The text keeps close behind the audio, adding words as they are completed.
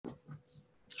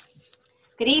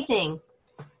Good evening.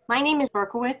 My name is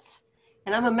Berkowitz,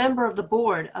 and I'm a member of the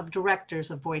Board of Directors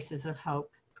of Voices of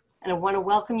Hope. And I want to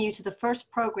welcome you to the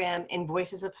first program in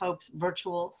Voices of Hope's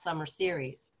virtual summer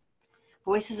series.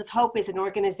 Voices of Hope is an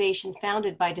organization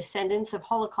founded by descendants of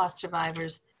Holocaust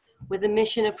survivors with a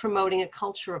mission of promoting a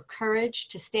culture of courage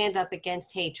to stand up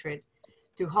against hatred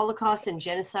through Holocaust and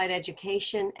genocide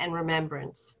education and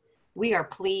remembrance. We are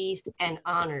pleased and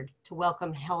honored to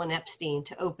welcome Helen Epstein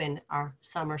to open our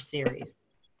summer series.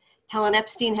 Helen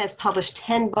Epstein has published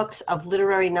 10 books of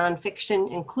literary nonfiction,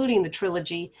 including the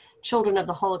trilogy Children of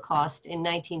the Holocaust in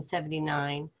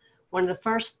 1979, one of the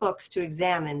first books to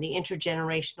examine the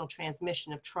intergenerational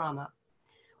transmission of trauma.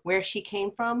 Where She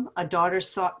Came From, A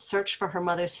Daughter's Search for Her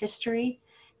Mother's History,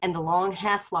 and the Long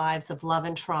Half-Lives of Love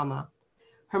and Trauma.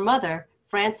 Her mother,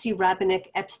 Francie Rabenik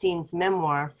Epstein's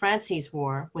memoir, Francie's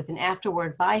War, with an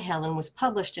afterword by Helen, was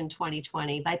published in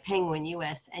 2020 by Penguin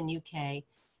US and UK,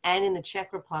 and in the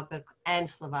Czech Republic and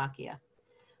Slovakia.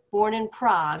 Born in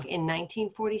Prague in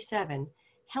 1947,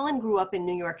 Helen grew up in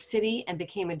New York City and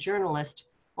became a journalist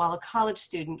while a college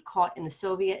student caught in the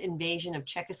Soviet invasion of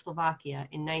Czechoslovakia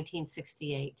in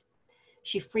 1968.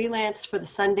 She freelanced for the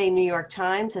Sunday New York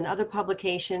Times and other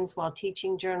publications while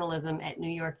teaching journalism at New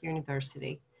York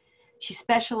University. She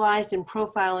specialized in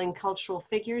profiling cultural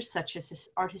figures such as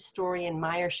art historian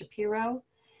Meyer Shapiro,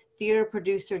 theater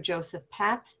producer Joseph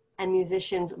Papp, and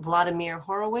musicians Vladimir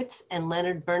Horowitz and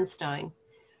Leonard Bernstein.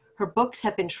 Her books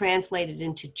have been translated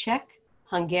into Czech,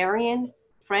 Hungarian,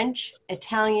 French,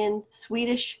 Italian,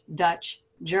 Swedish, Dutch,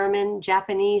 German,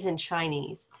 Japanese, and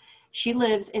Chinese. She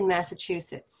lives in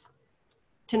Massachusetts.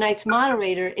 Tonight's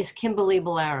moderator is Kimberly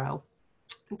Bolero.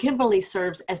 Kimberly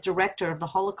serves as director of the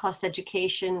Holocaust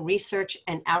Education, Research,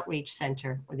 and Outreach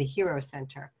Center, or the HERO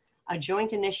Center, a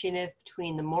joint initiative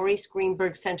between the Maurice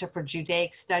Greenberg Center for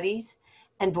Judaic Studies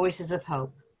and Voices of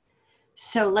Hope.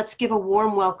 So let's give a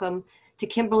warm welcome to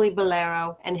Kimberly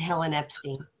Bolero and Helen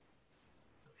Epstein.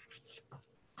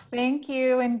 Thank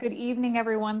you, and good evening,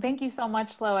 everyone. Thank you so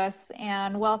much, Lois,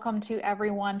 and welcome to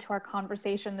everyone to our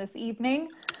conversation this evening.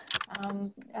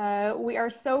 We are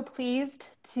so pleased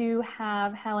to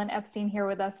have Helen Epstein here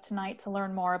with us tonight to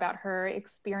learn more about her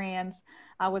experience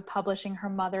with publishing her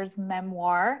mother's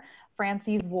memoir,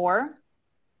 Francie's War.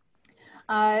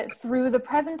 Through the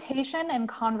presentation and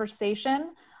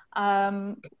conversation,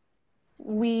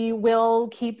 we will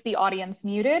keep the audience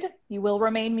muted. You will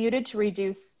remain muted to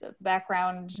reduce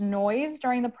background noise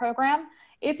during the program.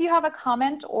 If you have a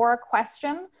comment or a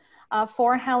question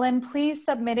for Helen, please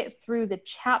submit it through the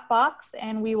chat box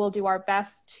and we will do our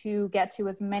best to get to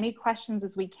as many questions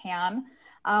as we can.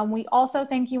 We also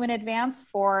thank you in advance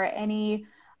for any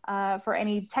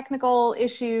technical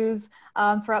issues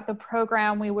throughout the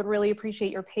program. We would really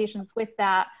appreciate your patience with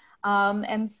that.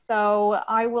 And so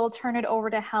I will turn it over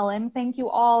to Helen. Thank you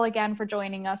all again for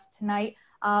joining us tonight.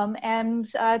 And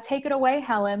take it away,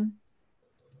 Helen.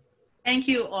 Thank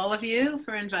you, all of you,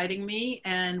 for inviting me,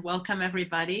 and welcome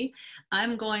everybody.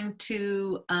 I'm going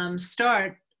to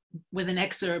start with an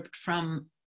excerpt from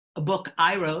a book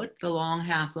I wrote, The Long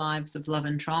Half-Lives of Love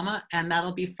and Trauma, and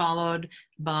that'll be followed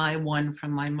by one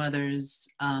from my mother's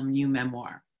new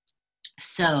memoir.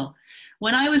 So,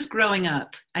 when I was growing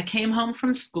up, I came home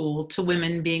from school to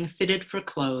women being fitted for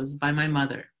clothes by my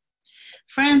mother.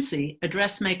 Francie, a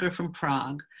dressmaker from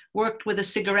Prague, worked with a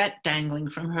cigarette dangling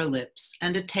from her lips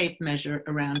and a tape measure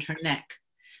around her neck.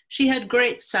 She had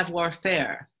great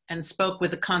savoir-faire and spoke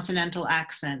with a continental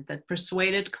accent that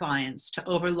persuaded clients to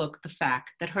overlook the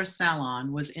fact that her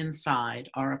salon was inside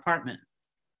our apartment.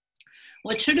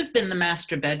 What should have been the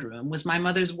master bedroom was my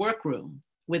mother's workroom,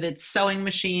 with its sewing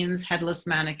machines, headless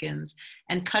mannequins,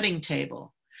 and cutting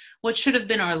table. What should have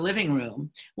been our living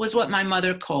room was what my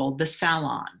mother called the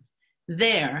salon.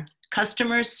 There,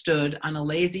 customers stood on a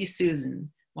lazy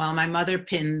Susan while my mother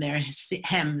pinned their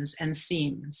hems and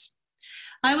seams.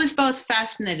 I was both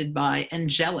fascinated by and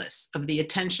jealous of the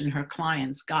attention her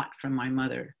clients got from my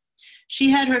mother.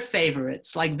 She had her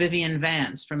favorites, like Vivian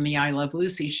Vance from the I Love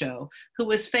Lucy show, who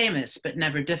was famous but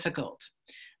never difficult.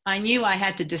 I knew I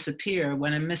had to disappear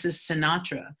when a Mrs.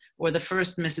 Sinatra or the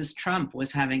first Mrs. Trump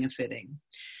was having a fitting.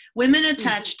 Women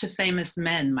attached to famous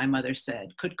men, my mother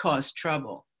said, could cause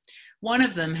trouble. One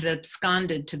of them had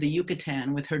absconded to the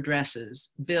Yucatan with her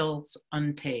dresses, bills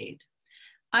unpaid.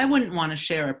 I wouldn't want to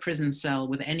share a prison cell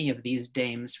with any of these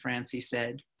dames, Francie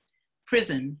said.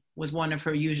 Prison was one of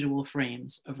her usual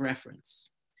frames of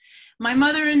reference. My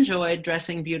mother enjoyed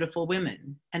dressing beautiful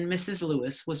women, and Mrs.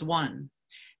 Lewis was one.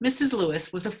 Mrs.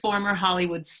 Lewis was a former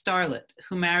Hollywood starlet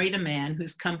who married a man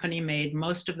whose company made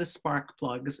most of the spark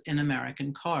plugs in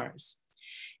American cars.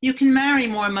 You can marry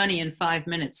more money in 5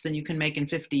 minutes than you can make in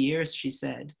 50 years, she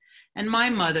said. And my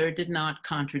mother did not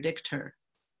contradict her.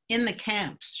 In the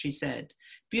camps, she said,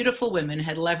 beautiful women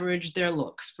had leveraged their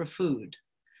looks for food.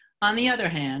 On the other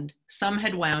hand, some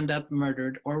had wound up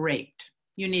murdered or raped.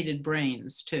 You needed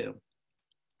brains, too.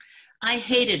 I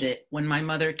hated it when my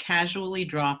mother casually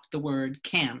dropped the word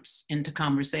camps into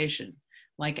conversation,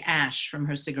 like ash from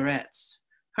her cigarettes.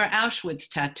 Her Auschwitz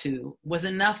tattoo was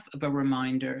enough of a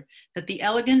reminder that the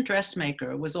elegant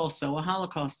dressmaker was also a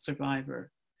Holocaust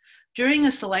survivor. During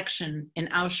a selection in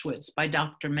Auschwitz by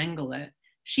Dr. Mengele,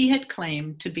 she had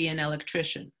claimed to be an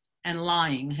electrician, and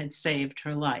lying had saved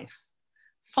her life.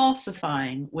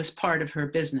 Falsifying was part of her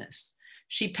business.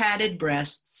 She padded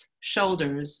breasts,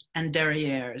 shoulders, and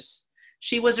derrieres.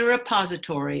 She was a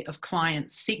repository of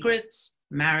clients' secrets,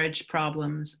 marriage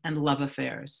problems, and love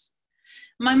affairs.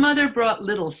 My mother brought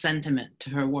little sentiment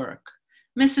to her work.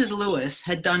 Mrs. Lewis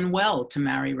had done well to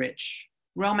marry rich.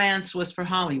 Romance was for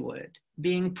Hollywood.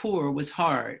 Being poor was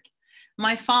hard.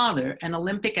 My father, an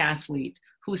Olympic athlete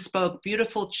who spoke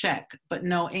beautiful Czech but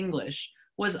no English,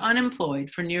 was unemployed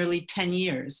for nearly 10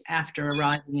 years after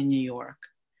arriving in New York.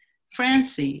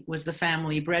 Francie was the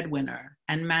family breadwinner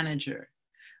and manager.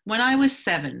 When I was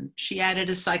 7, she added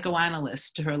a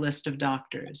psychoanalyst to her list of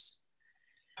doctors.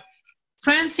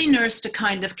 Francie nursed a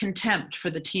kind of contempt for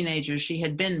the teenager she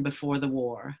had been before the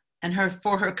war, and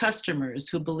for her customers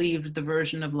who believed the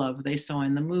version of love they saw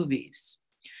in the movies.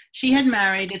 She had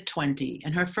married at 20,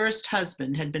 and her first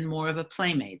husband had been more of a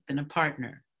playmate than a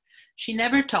partner. She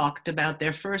never talked about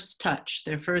their first touch,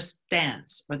 their first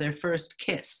dance, or their first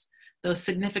kiss, those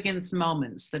significance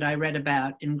moments that I read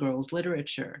about in girls'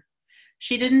 literature.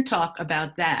 She didn't talk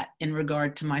about that in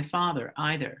regard to my father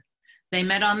either. They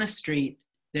met on the street.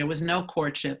 There was no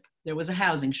courtship. There was a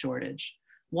housing shortage.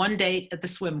 One date at the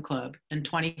swim club, and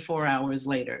 24 hours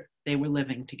later, they were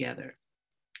living together.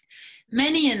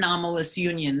 Many anomalous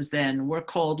unions then were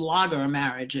called lager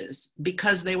marriages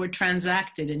because they were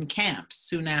transacted in camps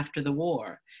soon after the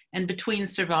war and between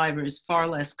survivors far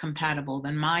less compatible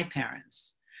than my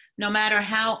parents. No matter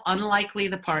how unlikely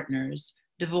the partners,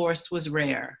 divorce was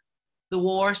rare. The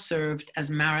war served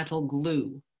as marital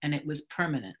glue, and it was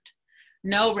permanent.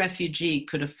 No refugee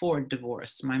could afford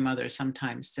divorce, my mother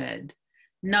sometimes said.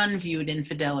 None viewed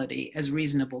infidelity as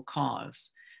reasonable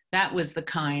cause. That was the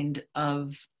kind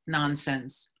of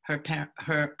nonsense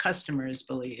her customers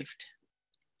believed.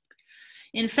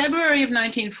 In February of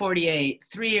 1948,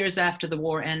 3 years after the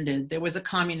war ended, there was a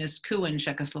communist coup in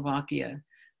Czechoslovakia.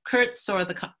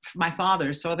 My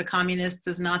father saw the communists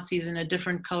as Nazis in a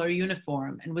different color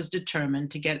uniform and was determined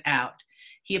to get out.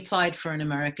 He applied for an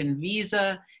American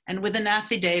visa, and with an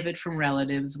affidavit from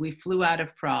relatives, we flew out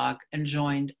of Prague and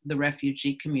joined the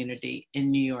refugee community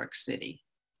in New York City.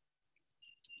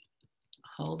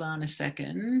 Hold on a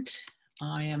second.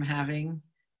 I am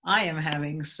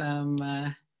having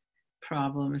some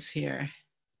problems here.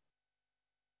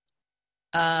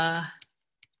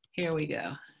 Here we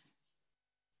go.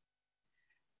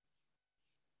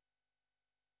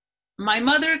 My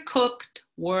mother cooked,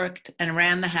 worked, and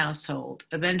ran the household,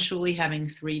 eventually having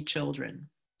 3 children.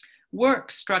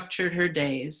 Work structured her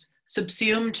days,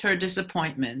 subsumed her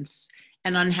disappointments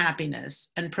and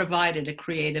unhappiness, and provided a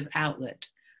creative outlet.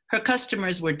 Her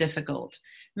customers were difficult.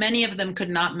 Many of them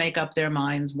could not make up their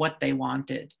minds what they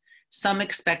wanted. Some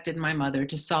expected my mother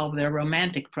to solve their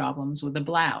romantic problems with a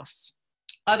blouse.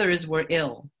 Others were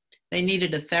ill. They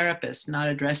needed a therapist, not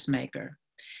a dressmaker.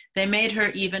 They made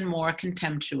her even more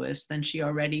contemptuous than she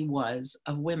already was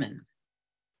of women.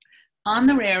 On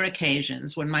the rare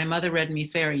occasions when my mother read me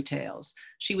fairy tales,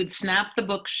 she would snap the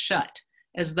book shut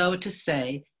as though to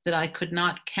say that I could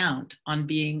not count on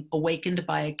being awakened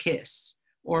by a kiss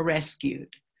or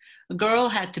rescued. A girl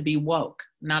had to be woke,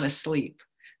 not asleep,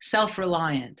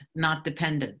 self-reliant, not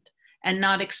dependent, and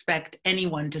not expect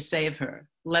anyone to save her,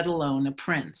 let alone a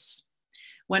prince.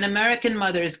 When American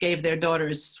mothers gave their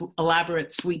daughters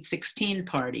elaborate Sweet 16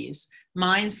 parties,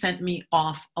 mine sent me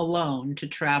off alone to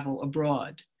travel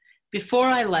abroad. Before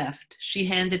I left, she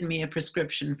handed me a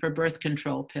prescription for birth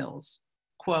control pills,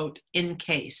 quote, in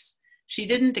case. She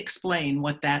didn't explain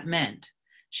what that meant.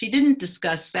 She didn't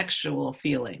discuss sexual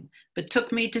feeling, but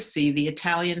took me to see the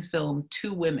Italian film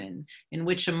 2 Women, in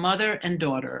which a mother and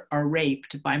daughter are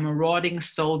raped by marauding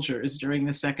soldiers during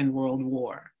the Second World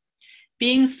War.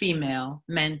 Being female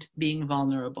meant being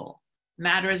vulnerable.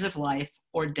 Matters of life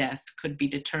or death could be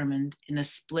determined in a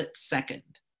split second.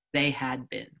 They had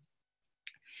been.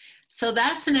 So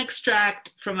that's an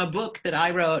extract from a book that I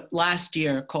wrote last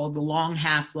year called The Long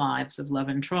Half-Lives of Love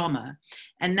and Trauma.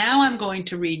 And now I'm going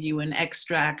to read you an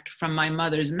extract from my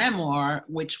mother's memoir,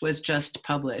 which was just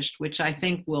published, which I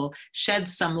think will shed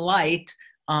some light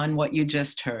on what you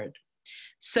just heard.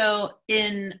 So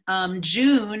in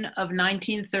June of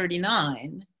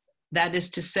 1939, that is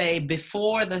to say,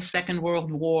 before the Second World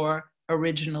War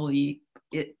officially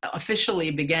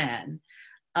began,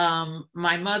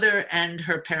 my mother and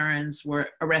her parents were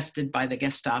arrested by the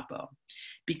Gestapo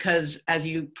because, as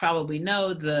you probably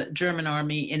know, the German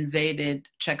army invaded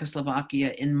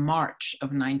Czechoslovakia in March of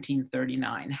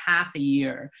 1939, half a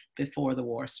year before the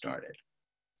war started.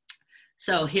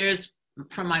 So here's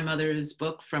from my mother's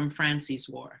book, From Francie's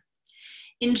War.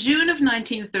 In June of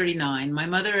 1939,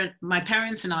 my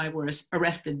parents and I were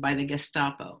arrested by the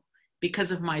Gestapo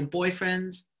because of my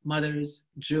boyfriend's mother's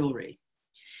jewelry.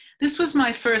 This was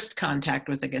my first contact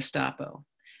with the Gestapo.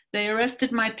 They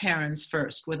arrested my parents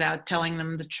first without telling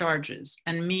them the charges,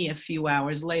 and me a few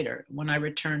hours later when I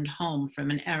returned home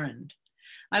from an errand.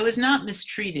 I was not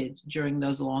mistreated during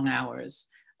those long hours.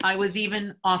 I was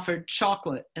even offered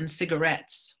chocolate and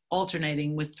cigarettes,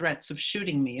 alternating with threats of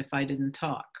shooting me if I didn't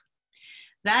talk.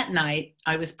 That night,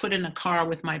 I was put in a car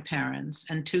with my parents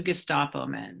and 2 Gestapo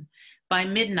men. By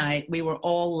midnight, we were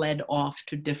all led off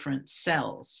to different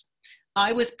cells.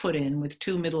 I was put in with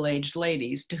 2 middle-aged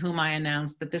ladies to whom I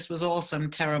announced that this was all some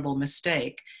terrible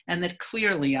mistake and that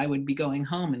clearly I would be going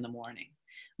home in the morning.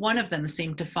 One of them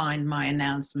seemed to find my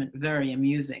announcement very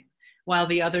amusing, while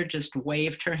the other just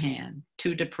waved her hand,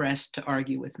 too depressed to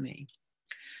argue with me.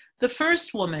 The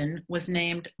first woman was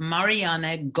named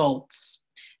Marianne Goltz.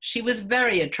 She was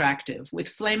very attractive, with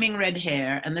flaming red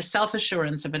hair and the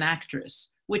self-assurance of an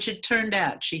actress, which it turned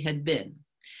out she had been.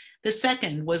 The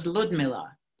second was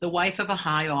Ludmila, the wife of a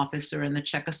high officer in the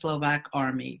Czechoslovak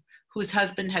army, whose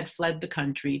husband had fled the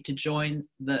country to join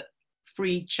the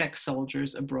free Czech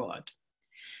soldiers abroad.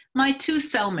 My 2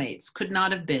 cellmates could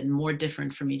not have been more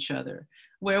different from each other.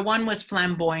 Where one was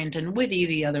flamboyant and witty,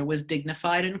 the other was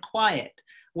dignified and quiet.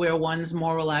 Where one's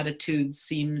moral attitudes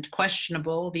seemed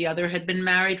questionable, the other had been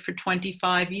married for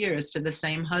 25 years to the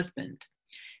same husband.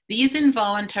 These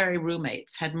involuntary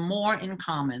roommates had more in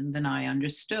common than I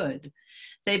understood.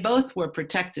 They both were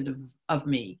protective of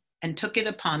me and took it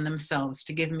upon themselves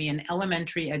to give me an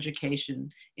elementary education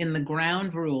in the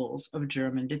ground rules of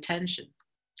German detention.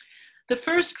 The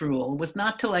first rule was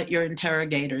not to let your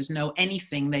interrogators know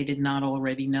anything they did not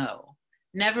already know.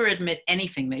 Never admit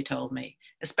anything they told me,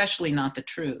 especially not the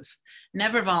truth.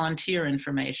 Never volunteer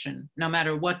information, no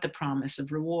matter what the promise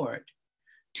of reward.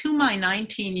 To my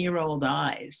 19-year-old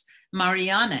eyes,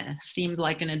 Marianne seemed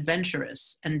like an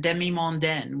adventuress and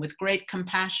demi-mondaine with great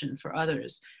compassion for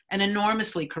others, an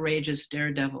enormously courageous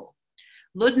daredevil.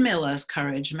 Ludmila's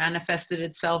courage manifested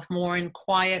itself more in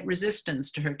quiet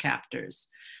resistance to her captors.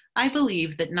 I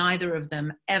believe that neither of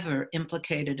them ever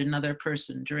implicated another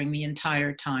person during the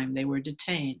entire time they were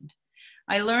detained.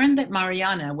 I learned that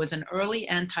Marianne was an early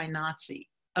anti-Nazi,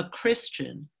 a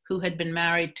Christian who had been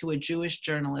married to a Jewish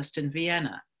journalist in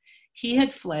Vienna. He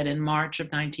had fled in March of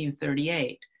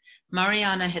 1938.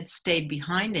 Marianne had stayed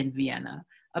behind in Vienna,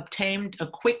 obtained a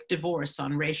quick divorce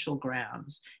on racial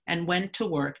grounds, and went to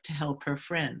work to help her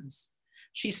friends.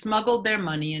 She smuggled their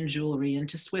money and jewelry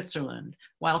into Switzerland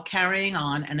while carrying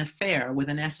on an affair with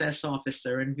an SS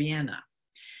officer in Vienna.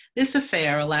 This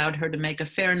affair allowed her to make a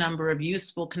fair number of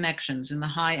useful connections in the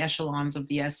high echelons of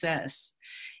the SS.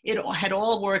 It had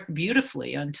all worked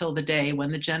beautifully until the day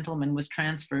when the gentleman was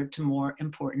transferred to more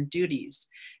important duties.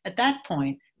 At that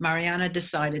point, Marianne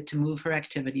decided to move her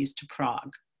activities to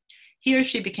Prague. Here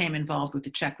she became involved with the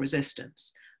Czech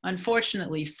resistance.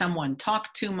 Unfortunately, someone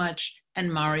talked too much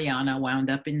and Marianne wound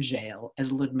up in jail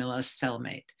as Ludmila's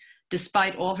cellmate.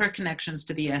 Despite all her connections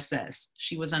to the SS,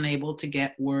 she was unable to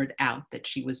get word out that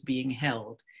she was being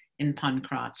held in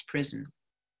Pankratz prison.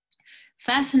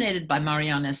 Fascinated by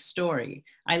Marianne's story,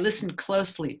 I listened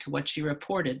closely to what she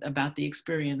reported about the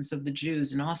experience of the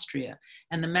Jews in Austria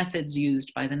and the methods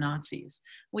used by the Nazis.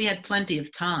 We had plenty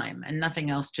of time and nothing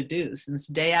else to do, since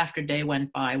day after day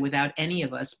went by without any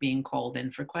of us being called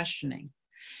in for questioning.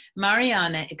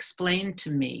 Marianne explained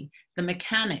to me the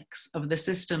mechanics of the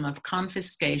system of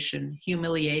confiscation,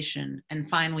 humiliation, and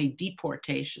finally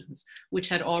deportations, which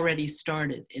had already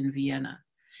started in Vienna.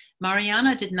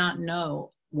 Marianne did not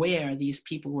know where these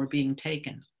people were being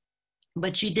taken,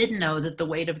 but she did know that the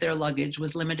weight of their luggage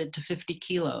was limited to 50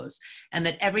 kilos and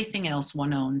that everything else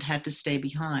one owned had to stay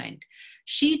behind.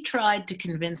 She tried to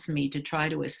convince me to try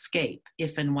to escape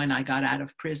if and when I got out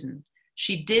of prison,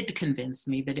 She did convince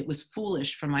me that it was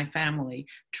foolish for my family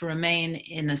to remain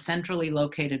in a centrally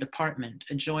located apartment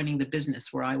adjoining the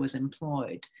business where I was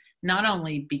employed, not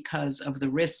only because of the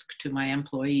risk to my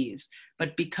employees,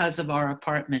 but because of our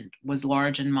apartment was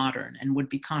large and modern and would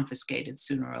be confiscated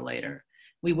sooner or later.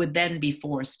 We would then be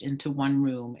forced into one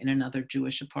room in another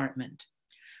Jewish apartment.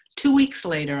 2 weeks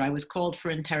later, I was called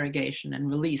for interrogation and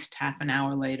released half an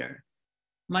hour later.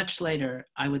 Much later,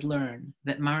 I would learn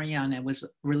that Marianne was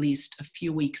released a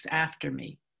few weeks after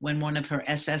me, when one of her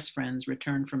SS friends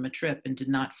returned from a trip and did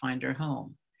not find her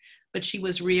home. But she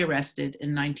was rearrested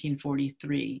in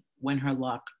 1943 when her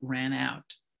luck ran out.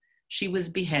 She was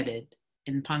beheaded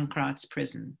in Pankratz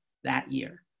prison that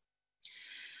year.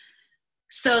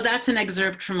 So that's an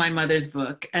excerpt from my mother's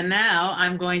book. And now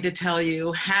I'm going to tell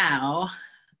you how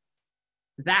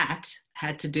that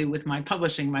had to do with my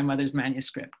publishing my mother's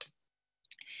manuscript.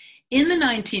 In the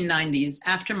 1990s,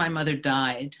 after my mother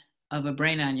died of a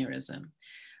brain aneurysm,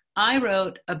 I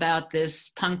wrote about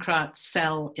this Pankratz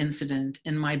cell incident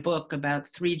in my book about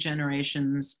 3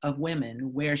 generations of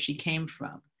women, where she came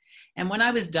from. And when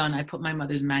I was done, I put my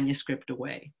mother's manuscript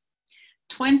away.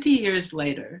 20 years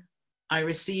later, I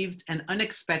received an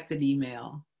unexpected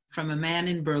email from a man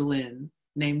in Berlin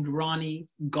named Ronnie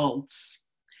Goltz.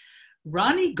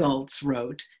 Ronnie Goltz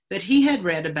wrote that he had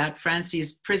read about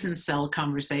Francie's prison cell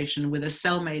conversation with a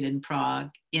cellmate in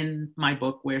Prague in my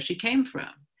book, Where She Came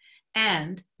From,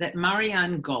 and that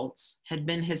Marianne Goltz had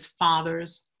been his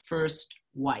father's first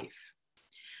wife.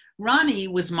 Ronnie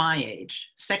was my age,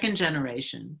 2nd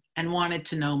generation, and wanted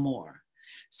to know more.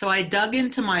 So I dug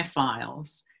into my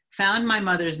files, found my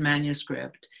mother's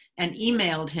manuscript, and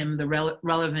emailed him the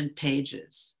relevant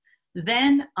pages.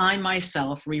 Then I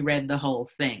myself reread the whole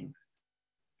thing.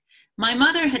 My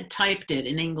mother had typed it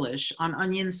in English on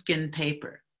onion skin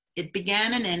paper. It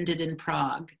began and ended in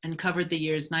Prague and covered the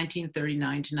years 1939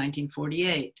 to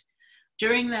 1948.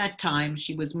 During that time,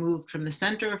 she was moved from the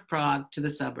center of Prague to the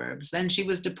suburbs. Then she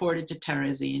was deported to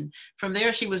Terezín. From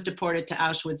there, she was deported to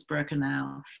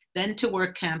Auschwitz-Birkenau, then to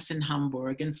work camps in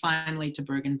Hamburg, and finally to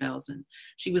Bergen-Belsen.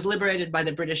 She was liberated by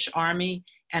the British Army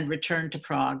and returned to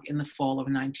Prague in the fall of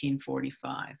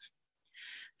 1945.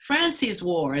 Francie's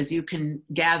War, as you can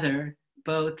gather,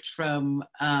 both from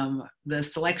the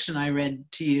selection I read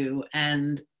to you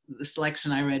and the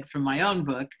selection I read from my own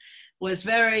book, was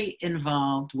very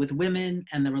involved with women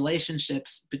and the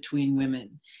relationships between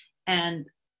women. And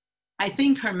I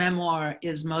think her memoir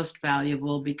is most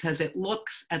valuable because it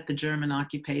looks at the German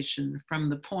occupation from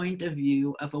the point of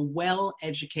view of a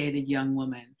well-educated young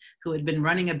woman who had been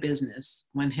running a business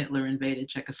when Hitler invaded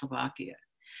Czechoslovakia.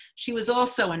 She was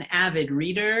also an avid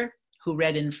reader who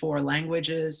read in 4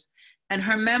 languages, and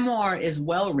her memoir is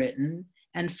well written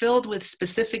and filled with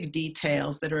specific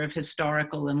details that are of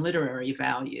historical and literary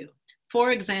value.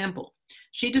 For example,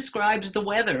 she describes the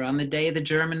weather on the day the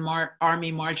German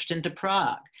army marched into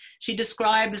Prague. She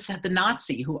describes the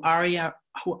Nazi who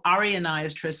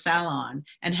Aryanized her salon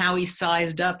and how he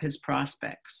sized up his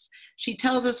prospects. She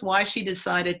tells us why she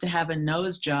decided to have a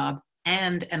nose job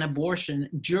and an abortion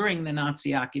during the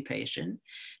Nazi occupation,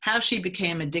 how she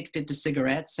became addicted to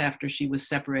cigarettes after she was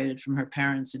separated from her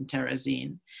parents in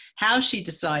Terezín, how she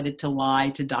decided to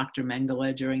lie to Dr.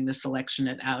 Mengele during the selection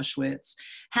at Auschwitz,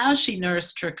 how she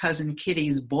nursed her cousin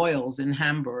Kitty's boils in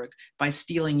Hamburg by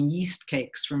stealing yeast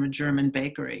cakes from a German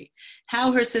bakery,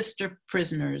 how her sister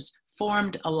prisoners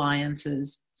formed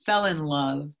alliances, fell in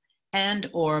love, and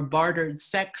or bartered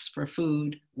sex for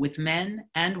food with men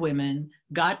and women,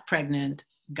 got pregnant,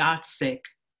 got sick,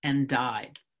 and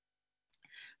died.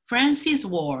 Francie's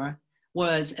War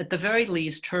was, at the very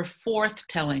least, her 4th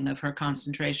telling of her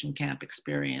concentration camp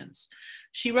experience.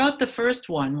 She wrote the first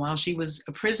one while she was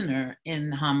a prisoner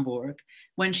in Hamburg,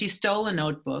 when she stole a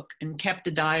notebook and kept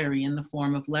a diary in the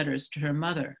form of letters to her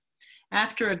mother.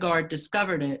 After a guard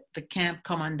discovered it, the camp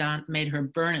commandant made her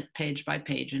burn it page by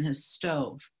page in his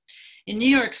stove. In New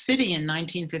York City in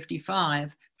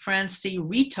 1955, Francie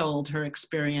retold her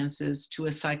experiences to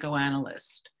a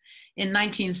psychoanalyst. In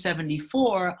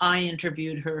 1974, I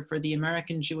interviewed her for the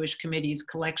American Jewish Committee's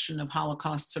collection of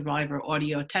Holocaust survivor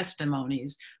audio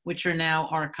testimonies, which are now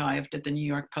archived at the New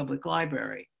York Public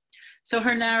Library. So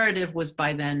her narrative was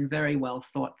by then very well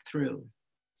thought through.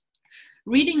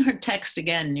 Reading her text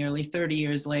again nearly 30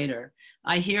 years later,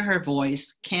 I hear her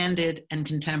voice candid and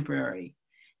contemporary.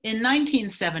 In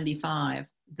 1975,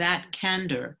 that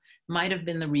candor might have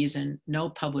been the reason no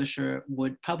publisher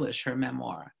would publish her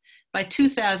memoir. By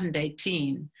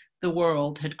 2018, the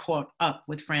world had caught up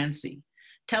with Francie.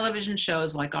 Television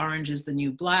shows like Orange is the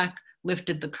New Black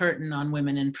lifted the curtain on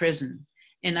women in prison.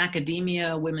 In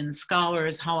academia, women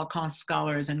scholars, Holocaust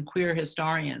scholars, and queer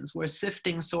historians were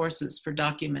sifting sources for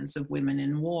documents of women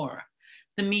in war.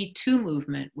 The Me Too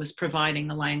movement was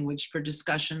providing a language for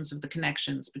discussions of the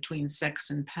connections between sex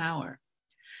and power.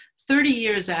 30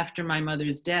 years after my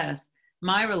mother's death,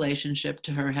 my relationship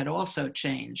to her had also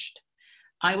changed.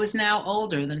 I was now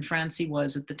older than Francie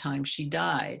was at the time she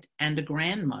died, and a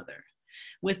grandmother.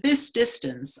 With this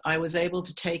distance, I was able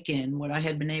to take in what I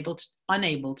had been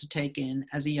unable to take in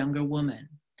as a younger woman.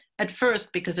 At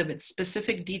first, because of its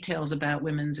specific details about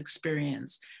women's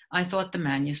experience, I thought the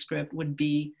manuscript would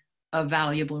be a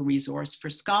valuable resource for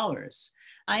scholars.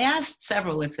 I asked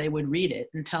several if they would read it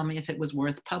and tell me if it was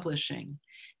worth publishing.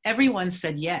 Everyone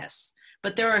said yes,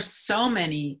 but there are so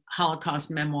many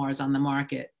Holocaust memoirs on the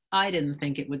market, I didn't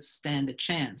think it would stand a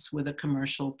chance with a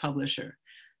commercial publisher.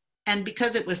 And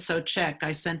because it was so Czech,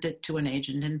 I sent it to an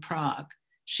agent in Prague.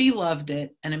 She loved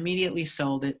it and immediately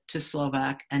sold it to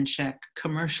Slovak and Czech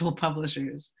commercial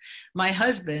publishers. My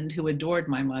husband, who adored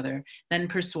my mother, then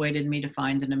persuaded me to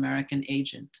find an American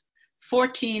agent.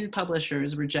 14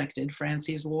 publishers rejected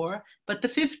Francie's War, but the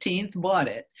 15th bought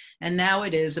it, and now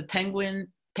it is a Penguin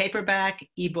paperback,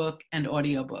 ebook, and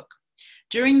audiobook.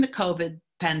 During the COVID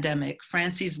pandemic,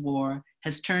 Francie's War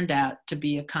has turned out to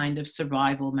be a kind of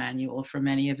survival manual for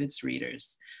many of its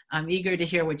readers. I'm eager to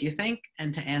hear what you think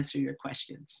and to answer your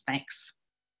questions. Thanks.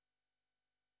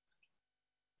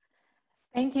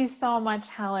 Thank you so much,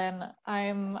 Helen.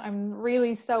 I'm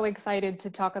really so excited to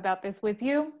talk about this with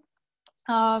you.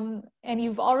 And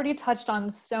you've already touched on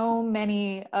so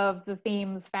many of the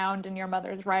themes found in your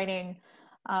mother's writing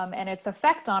and its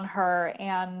effect on her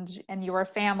and your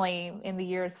family in the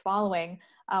years following.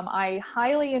 I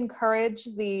highly encourage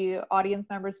the audience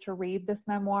members to read this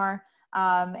memoir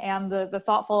and the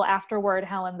thoughtful afterword,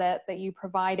 Helen, that you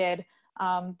provided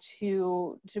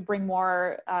to bring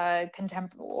more to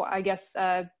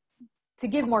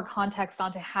give more context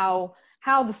onto how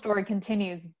the story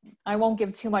continues. I won't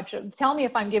give too much. Tell me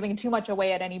if I'm giving too much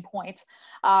away at any point.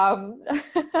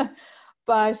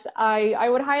 But I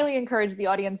would highly encourage the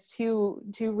audience to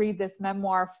read this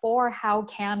memoir for how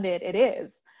candid it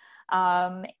is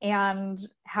and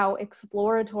how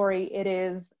exploratory it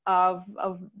is of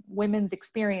women's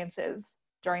experiences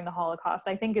during the Holocaust.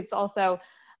 I think it's also,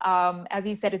 as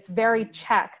you said, it's very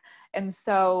Czech. And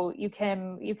so you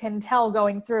can tell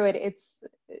going through it,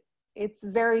 it's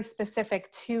very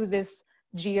specific to this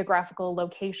geographical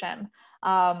location.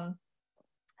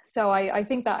 So I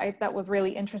think that was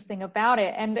really interesting about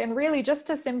it. And really just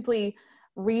to simply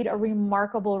read a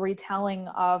remarkable retelling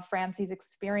of Francie's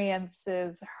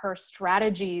experiences, her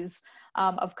strategies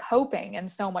of coping, and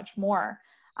so much more.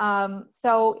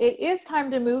 So it is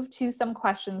time to move to some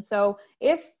questions. So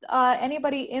if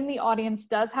anybody in the audience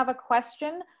does have a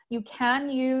question, you can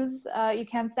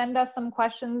send us some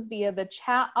questions via the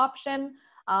chat option.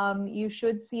 You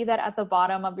should see that at the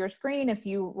bottom of your screen. If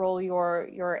you roll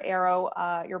your arrow,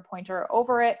 your pointer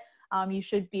over it, you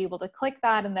should be able to click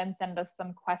that and then send us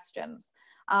some questions.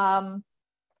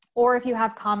 Or if you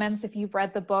have comments, if you've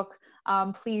read the book,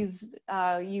 please,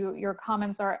 your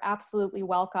comments are absolutely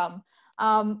welcome.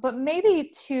 But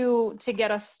maybe to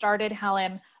get us started,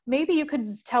 Helen, maybe you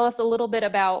could tell us a little bit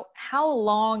about how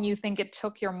long you think it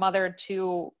took your mother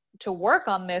to work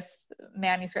on this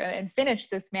manuscript and finish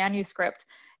this manuscript.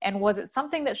 And was it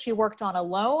something that she worked on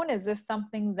alone? Is this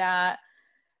something that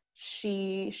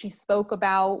she spoke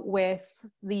about with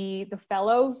the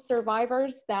fellow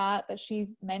survivors that she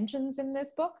mentions in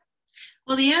this book?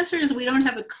 Well, the answer is we don't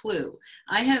have a clue.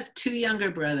 I have two younger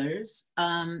brothers.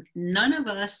 None of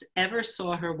us ever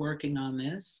saw her working on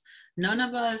this. None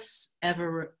of us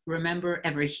ever remember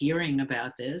ever hearing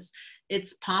about this.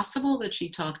 It's possible that she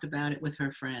talked about it with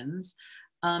her friends.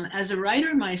 As a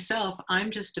writer myself, I'm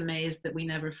just amazed that we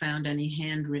never found any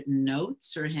handwritten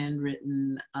notes or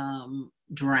handwritten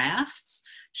drafts.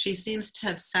 She seems to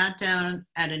have sat down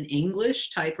at an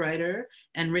English typewriter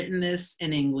and written this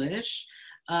in English.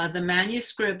 The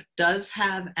manuscript does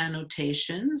have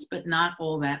annotations, but not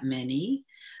all that many.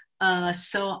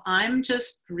 So I'm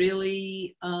just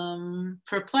really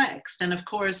perplexed. And of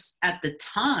course, at the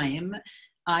time,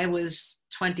 I was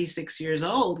 26 years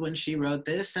old when she wrote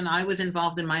this, and I was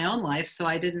involved in my own life, so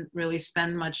I didn't really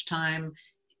spend much time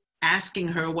asking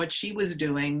her what she was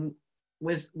doing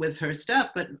with her stuff,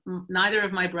 but neither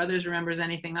of my brothers remembers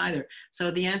anything either.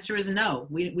 So the answer is no.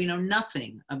 We know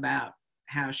nothing about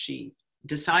how she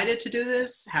decided to do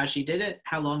this, how she did it,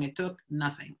 how long it took,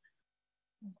 nothing.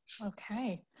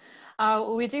 Okay.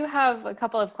 We do have a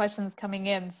couple of questions coming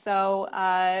in. So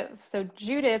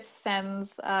Judith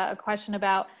sends a question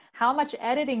about How much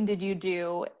editing did you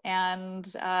do? And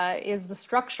is the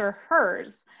structure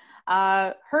hers?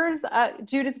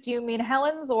 Judith, do you mean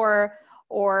Helen's or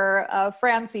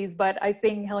Francie's? But I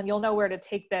think, Helen, you'll know where to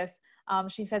take this.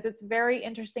 She says it's very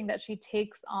interesting that she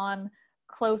takes on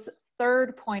close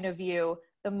third point of view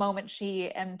the moment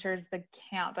she enters the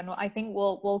camp. And I think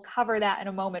we'll cover that in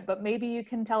a moment, but maybe you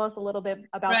can tell us a little bit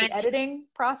about the editing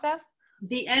process.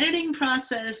 The editing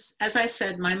process, as I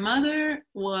said, my mother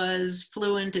was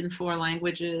fluent in 4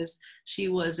 languages. She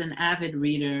was an avid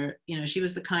reader. You know, she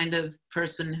was the kind of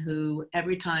person who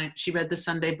every time she read the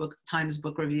Sunday Times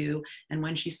book review, and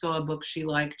when she saw a book she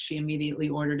liked, she immediately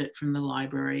ordered it from the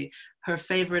library. Her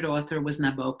favorite author was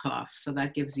Nabokov, so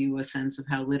that gives you a sense of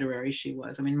how literary she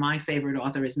was. I mean, my favorite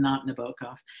author is not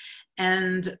Nabokov.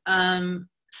 And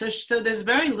so there's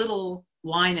very little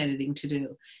line editing to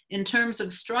do. In terms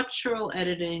of structural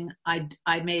editing,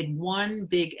 I made one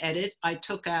big edit. I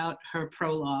took out her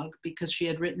prologue because she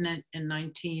had written it in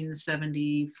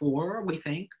 1974, we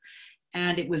think,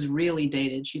 and it was really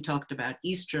dated. She talked about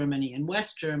East Germany and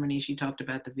West Germany. She talked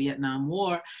about the Vietnam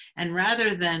War. And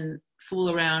rather than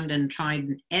fool around and try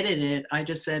and edit it, I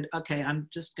just said, okay, I'm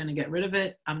just going to get rid of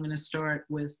it. I'm going to start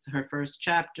with her first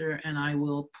chapter, and I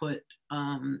will put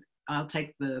I'll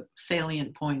take the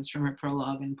salient points from her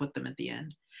prologue and put them at the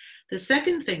end. The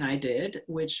second thing I did,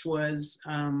 which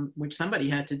somebody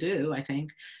had to do, I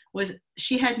think, was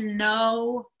she had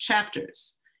no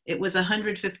chapters. It was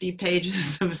 150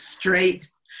 pages of straight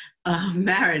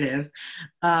narrative,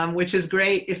 which is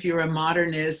great if you're a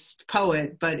modernist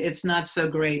poet, but it's not so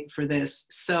great for this.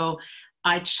 So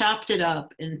I chopped it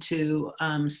up into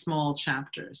small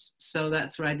chapters. So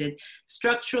that's what I did.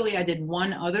 Structurally, I did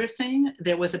one other thing.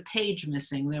 There was a page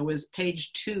missing. There was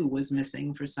page 2 was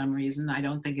missing for some reason. I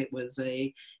don't think it was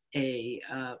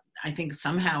I think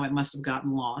somehow it must have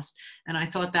gotten lost. And I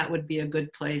thought that would be a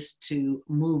good place to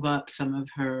move up some of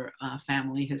her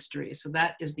family history. So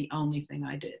that is the only thing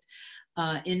I did.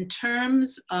 In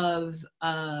terms of,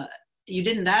 you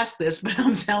didn't ask this, but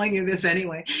I'm telling you this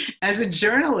anyway. As a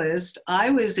journalist,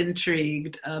 I was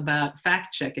intrigued about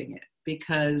fact-checking it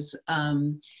because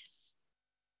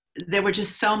there were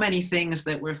just so many things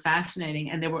that were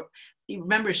fascinating. And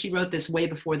remember, she wrote this way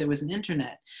before there was an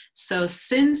internet. So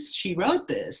since she wrote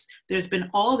this, there's been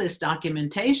all this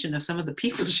documentation of some of the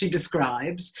people she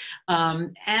describes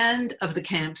and of the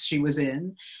camps she was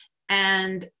in.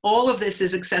 And all of this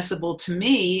is accessible to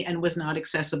me and was not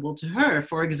accessible to her.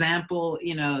 For example,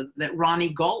 you know, that Ronnie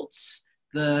Goltz,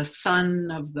 the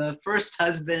son of the first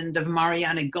husband of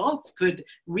Marianne Goltz, could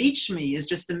reach me is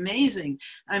just amazing.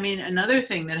 I mean, another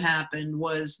thing that happened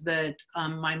was that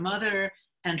my mother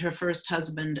and her first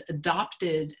husband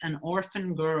adopted an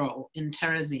orphan girl in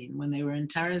Terezin when they were in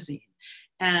Terezin.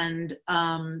 And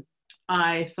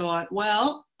I thought,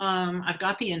 well, I've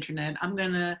got the internet. I'm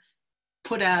going to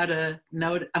put out a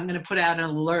note. I'm going to put out an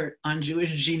alert on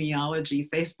Jewish Genealogy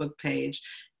Facebook page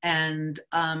and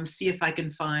see if I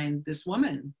can find this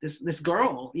woman, this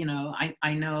girl. You know,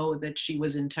 I know that she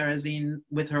was in Terezin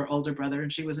with her older brother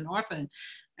and she was an orphan.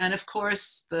 And of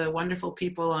course, the wonderful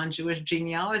people on Jewish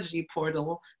Genealogy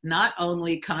portal not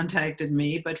only contacted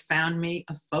me, but found me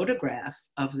a photograph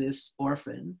of this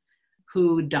orphan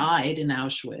who died in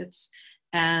Auschwitz.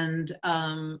 And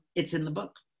it's in the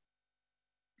book.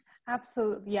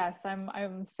 Absolutely, yes.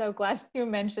 I'm so glad you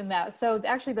mentioned that. So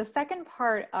actually, the second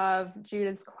part of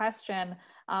Judith's question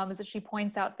is that she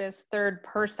points out this third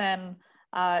person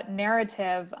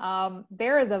narrative.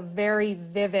 There is a very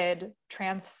vivid,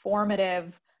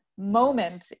 transformative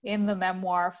moment in the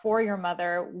memoir for your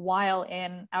mother while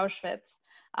in Auschwitz.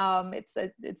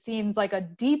 It seems like a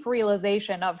deep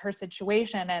realization of her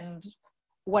situation and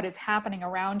what is happening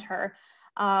around her.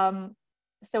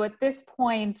 So at this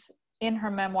point in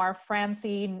her memoir,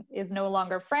 Francie is no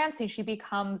longer Francie. She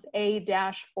becomes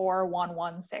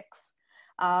A-4116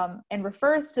 and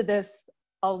refers to this,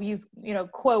 I'll use,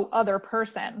 quote, other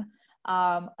person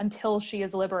until she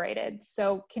is liberated.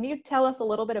 So can you tell us a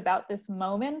little bit about this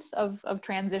moment of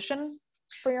transition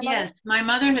for your mother? Yes, my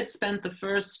mother had spent the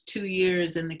first 2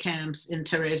 years in the camps in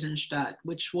Theresienstadt,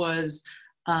 which was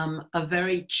a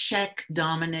very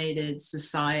Czech-dominated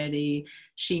society.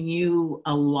 She knew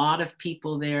a lot of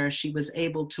people there. She was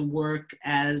able to work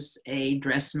as a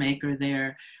dressmaker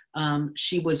there.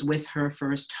 She was with her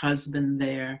first husband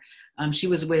there. She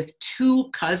was with 2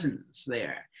 cousins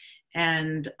there.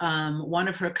 And one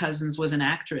of her cousins was an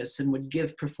actress and would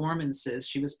give performances.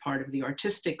 She was part of the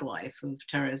artistic life of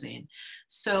Terezin.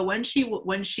 So when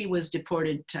she was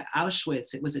deported to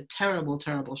Auschwitz, it was a terrible,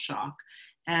 terrible shock.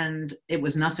 And it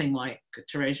was nothing like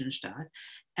Theresienstadt.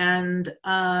 And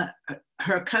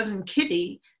her cousin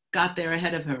Kitty got there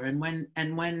ahead of her. And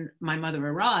when my mother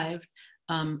arrived,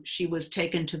 she was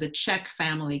taken to the Czech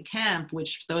family camp,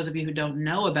 which those of you who don't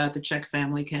know about the Czech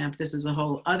family camp, this is a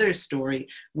whole other story.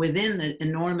 Within the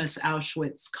enormous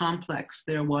Auschwitz complex,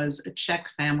 there was a Czech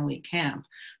family camp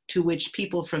to which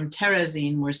people from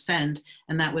Terezin were sent,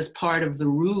 and that was part of the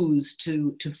ruse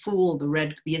to fool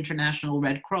the International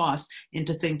Red Cross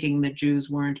into thinking that Jews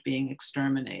weren't being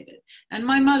exterminated. And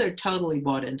my mother totally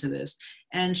bought into this.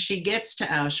 And she gets to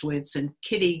Auschwitz, and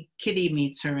Kitty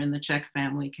meets her in the Czech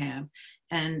family camp.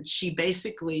 And she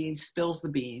basically spills the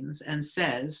beans and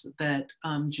says that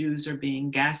Jews are being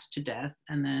gassed to death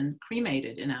and then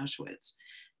cremated in Auschwitz.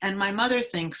 And my mother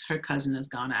thinks her cousin has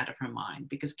gone out of her mind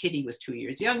because Kitty was 2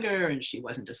 years younger and she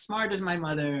wasn't as smart as my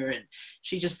mother. And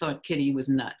she just thought Kitty was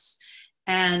nuts.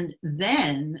 And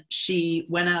then she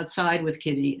went outside with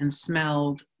Kitty and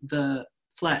smelled the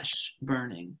flesh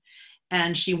burning.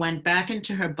 And she went back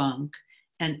into her bunk.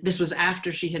 And this was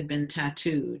after she had been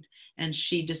tattooed. And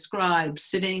she described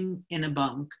sitting in a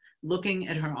bunk, looking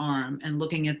at her arm and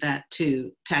looking at that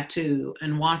tattoo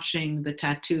and watching the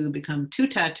tattoo become 2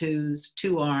 tattoos,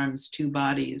 2 arms, 2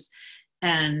 bodies.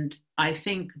 And I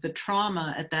think the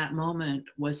trauma at that moment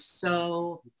was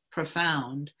so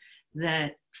profound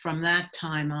that from that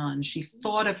time on, she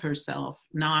thought of herself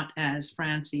not as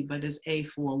Francie, but as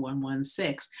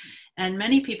A4116. And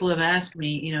many people have asked me,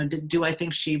 you know, do I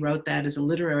think she wrote that as a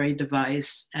literary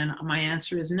device? And my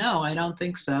answer is no, I don't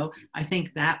think so. I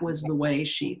think that was the way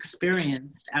she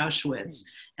experienced Auschwitz,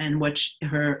 and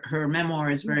her memoir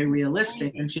is very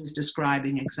realistic, and she's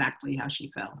describing exactly how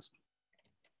she felt.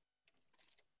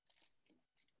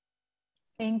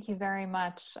 Thank you very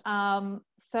much.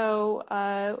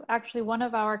 Actually, one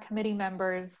of our committee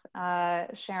members,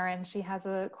 Sharon, she has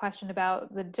a question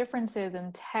about the differences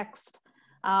in text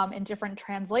in different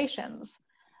translations.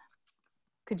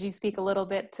 Could you speak a little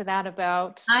bit to that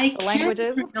about the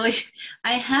languages?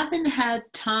 I haven't had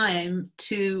time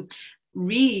to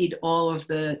read all of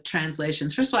the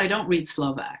translations. First of all, I don't read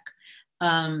Slovak.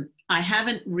 I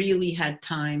haven't really had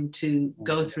time to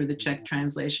go through the Czech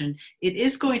translation. It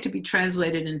is going to be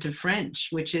translated into French,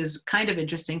 which is kind of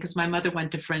interesting because my mother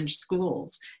went to French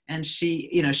schools and she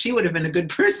would have been a good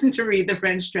person to read the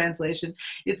French translation.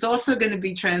 It's also going to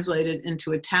be translated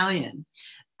into Italian.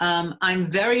 I'm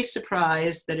very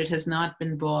surprised that it has not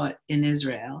been bought in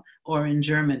Israel or in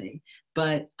Germany,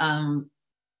 but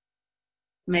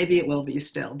maybe it will be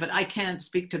still, but I can't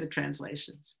speak to the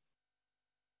translations.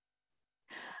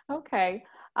 Okay,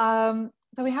 so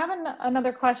we have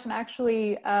another question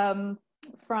actually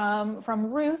from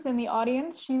Ruth in the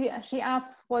audience. She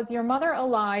asks, was your mother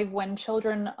alive when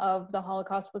Children of the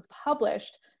Holocaust was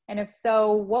published? And if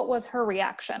so, what was her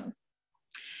reaction?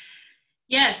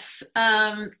 Yes,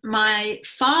 my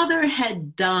father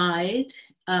had died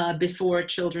before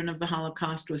Children of the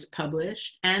Holocaust was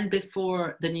published and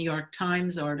before the New York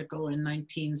Times article in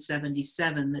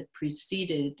 1977 that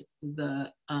preceded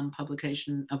the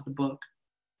publication of the book.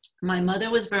 My mother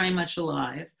was very much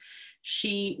alive.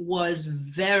 She was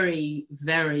very,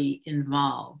 very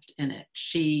involved in it.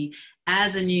 She,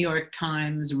 as a New York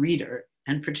Times reader,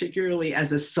 and particularly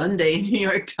as a Sunday New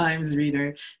York Times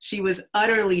reader, she was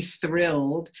utterly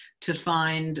thrilled to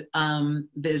find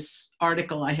this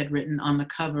article I had written on the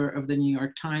cover of the New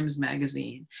York Times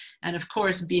magazine. And of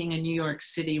course, being a New York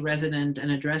City resident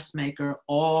and a dressmaker,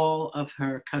 all of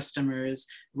her customers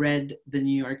read the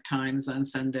New York Times on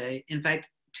Sunday. In fact,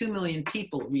 2 million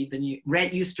people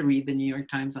used to read the New York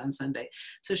Times on Sunday.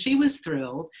 So she was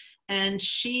thrilled. And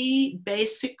she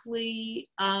basically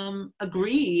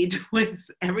agreed with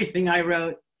everything I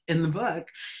wrote in the book.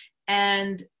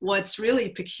 And what's really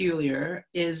peculiar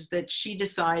is that she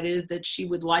decided that she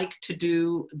would like to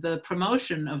do the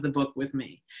promotion of the book with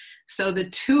me. So the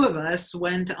 2 of us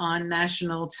went on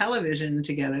national television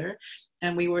together,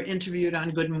 and we were interviewed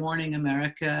on Good Morning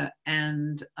America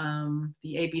and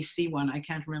the ABC one. I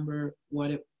can't remember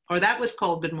that was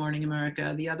called Good Morning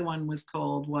America. The other one was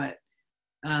called what?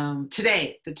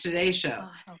 The Today Show.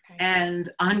 Oh, okay.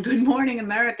 And on Good Morning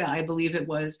America, I believe it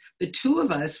was, the 2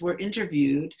 of us were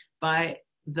interviewed by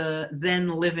the then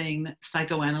living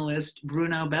psychoanalyst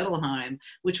Bruno Bettelheim,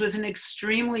 which was an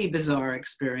extremely bizarre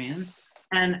experience.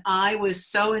 And I was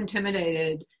so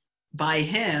intimidated by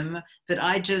him that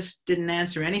I just didn't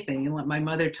answer anything and let my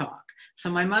mother talk.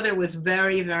 So my mother was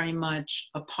very, very much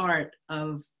a part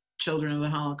of Children of the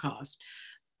Holocaust.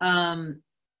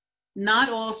 Not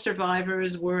all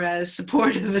survivors were as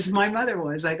supportive as my mother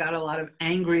was. I got a lot of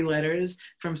angry letters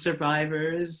from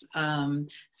survivors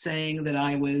saying that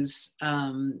I was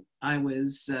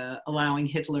allowing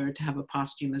Hitler to have a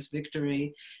posthumous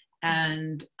victory.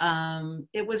 And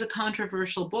it was a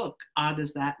controversial book, odd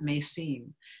as that may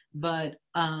seem. But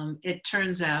it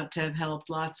turns out to have helped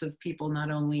lots of people,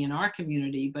 not only in our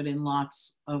community, but in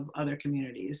lots of other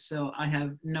communities. So I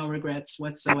have no regrets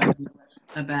whatsoever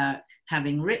about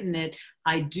having written it.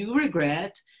 I do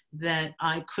regret that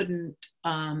I couldn't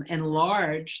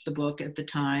enlarge the book at the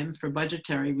time for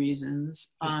budgetary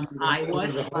reasons. I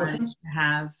was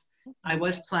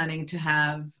planning to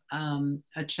have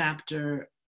a chapter,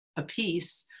 a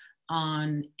piece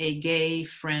on a gay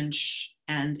French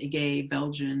and a gay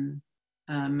Belgian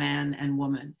man and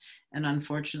woman. And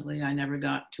unfortunately, I never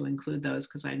got to include those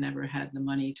because I never had the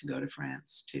money to go to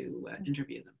France to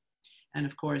interview them. And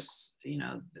of course, you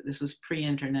know, this was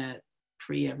pre-internet,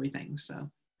 pre-everything.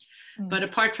 So, but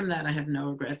apart from that, I have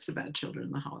no regrets about children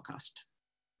in the Holocaust.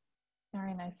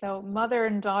 Very nice. So mother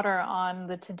and daughter on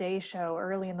the Today Show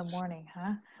early in the morning,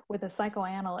 huh? With a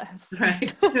psychoanalyst.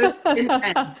 Right.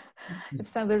 It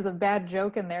sounds there's a bad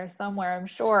joke in there somewhere, I'm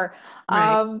sure.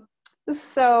 Right.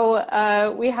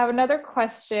 So we have another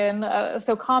question,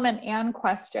 so comment and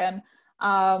question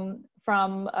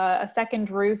from a second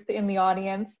Ruth in the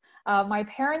audience. My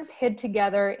parents hid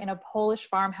together in a Polish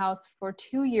farmhouse for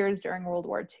 2 years during World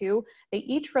War II. They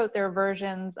each wrote their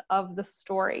versions of the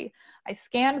story. I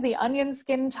scanned the onion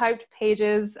skin typed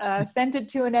pages, sent it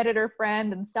to an editor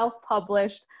friend, and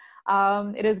self-published.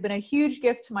 It has been a huge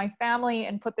gift to my family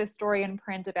and put this story in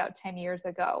print about 10 years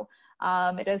ago.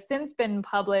 It has since been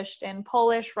published in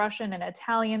Polish, Russian, and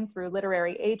Italian through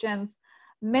literary agents.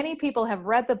 Many people have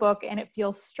read the book, and it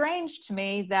feels strange to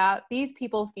me that these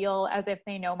people feel as if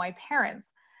they know my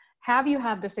parents. Have you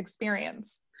had this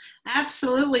experience?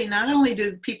 Absolutely. Not only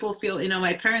do people feel, you know,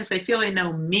 my parents, they feel they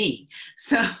know me.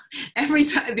 So every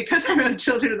time, because I wrote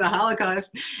Children of the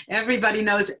Holocaust, everybody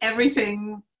knows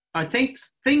everything or thinks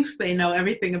they know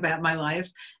everything about my life.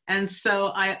 And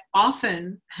so I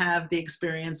often have the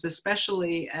experience,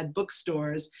 especially at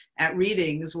bookstores, at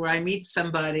readings, where I meet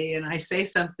somebody and I say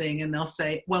something and they'll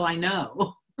say, well, I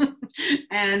know.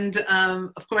 And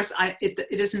of course, it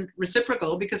isn't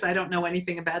reciprocal because I don't know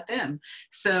anything about them.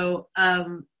 So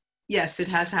yes, it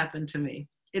has happened to me.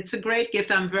 It's a great gift.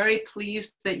 I'm very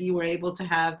pleased that you were able to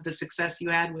have the success you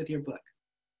had with your book.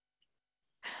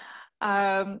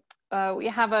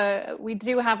 We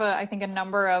do have I think a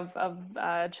number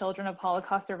of children of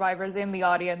Holocaust survivors in the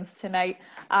audience tonight.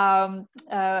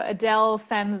 Adele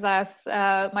sends us,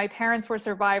 my parents were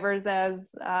survivors as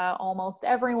almost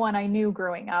everyone I knew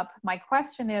growing up. My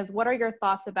question is, what are your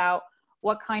thoughts about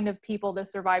what kind of people the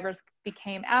survivors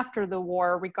became after the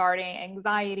war regarding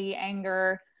anxiety,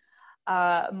 anger,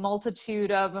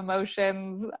 multitude of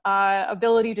emotions,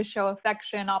 ability to show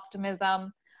affection,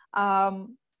 optimism?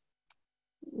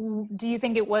 Do you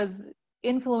think it was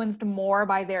influenced more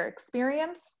by their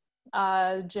experience,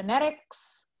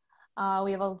 genetics?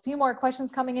 We have a few more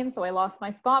questions coming in, so I lost my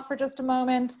spot for just a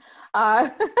moment.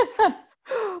 Let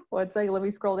me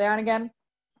scroll down again.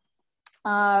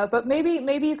 But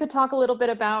maybe you could talk a little bit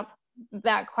about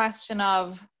that question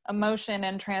of emotion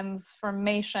and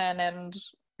transformation and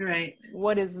right.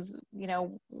 What is, you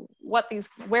know,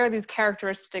 where these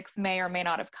characteristics may or may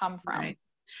not have come from. Right.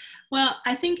 Well,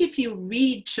 I think if you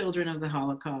read Children of the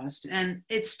Holocaust, and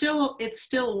it's still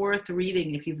worth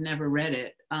reading if you've never read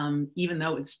it, even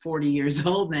though it's 40 years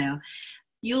old now,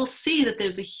 you'll see that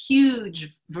there's a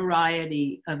huge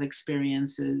variety of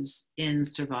experiences in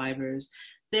survivors.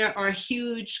 There are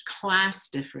huge class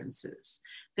differences.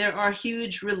 There are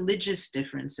huge religious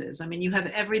differences. I mean, you have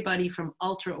everybody from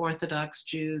ultra-Orthodox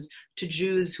Jews to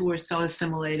Jews who were so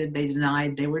assimilated they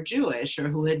denied they were Jewish or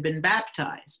who had been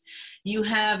baptized. You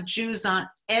have Jews on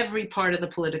every part of the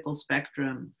political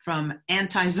spectrum, from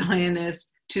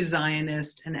anti-Zionist to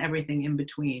Zionist and everything in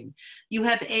between. You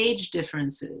have age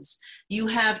differences. You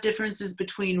have differences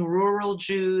between rural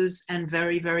Jews and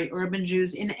very, very urban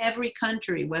Jews in every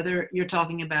country, whether you're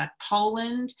talking about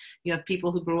Poland, you have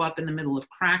people who grew up in the middle of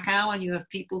Krakow, and you have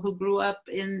people who grew up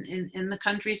in the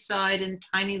countryside in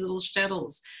tiny little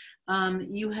shtetls.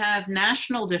 You have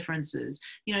national differences.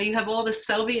 You know, you have all the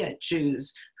Soviet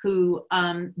Jews who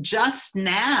just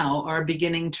now are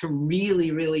beginning to really,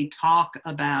 really talk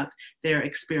about their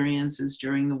experiences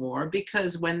during the war,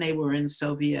 because when they were in the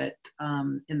Soviet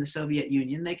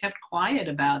Union, they kept quiet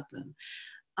about them.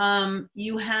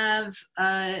 You have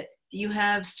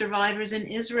survivors in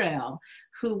Israel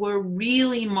who were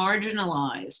really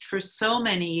marginalized for so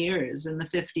many years in the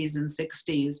 50s and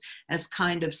 60s as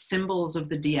kind of symbols of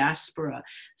the diaspora.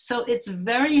 So it's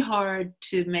very hard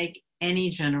to make any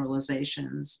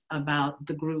generalizations about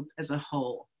the group as a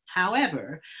whole.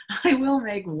 However, I will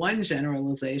make one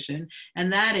generalization,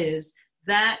 and that is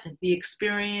that the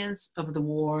experience of the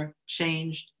war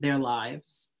changed their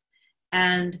lives.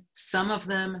 And some of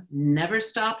them never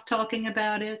stopped talking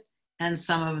about it, and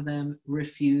some of them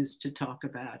refused to talk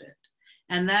about it.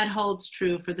 And that holds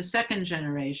true for the second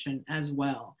generation as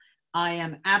well. I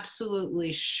am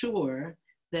absolutely sure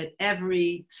that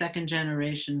every second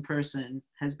generation person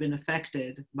has been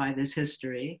affected by this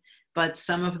history, but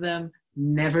some of them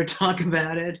never talk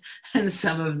about it, and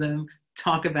some of them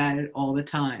talk about it all the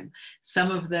time.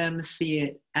 Some of them see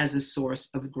it as a source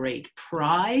of great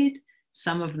pride.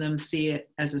 Some of them see it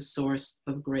as a source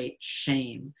of great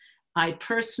shame. I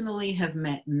personally have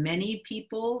met many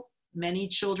people, many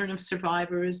children of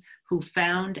survivors, who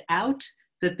found out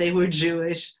that they were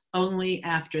Jewish only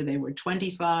after they were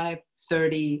 25,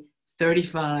 30,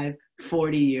 35,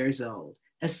 40 years old,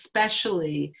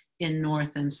 especially in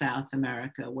North and South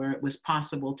America, where it was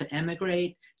possible to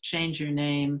emigrate, change your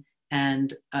name,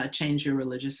 and change your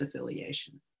religious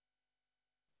affiliation.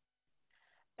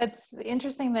 It's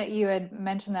interesting that you had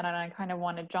mentioned that, and I kind of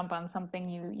want to jump on something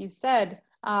you said.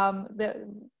 In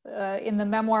the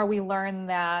memoir, we learn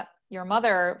that your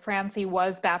mother, Francie,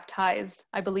 was baptized,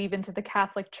 I believe, into the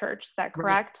Catholic Church. Is that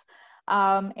correct?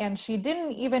 Right. And she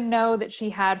didn't even know that she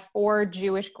had 4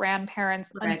 Jewish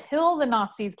grandparents until the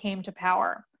Nazis came to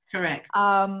power. Correct.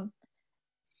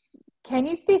 Can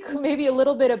you speak maybe a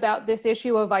little bit about this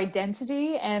issue of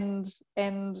identity and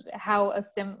how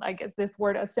I guess this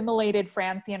word assimilated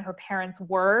Francie and her parents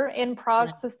were in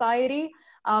Prague society,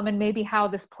 and maybe how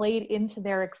this played into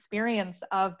their experience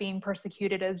of being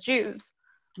persecuted as Jews?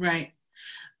 Right.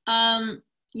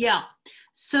 Yeah.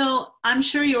 So I'm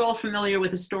sure you're all familiar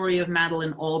with the story of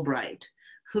Madeleine Albright,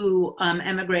 who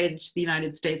emigrated to the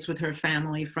United States with her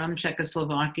family from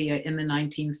Czechoslovakia in the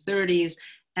 1930s.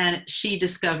 And she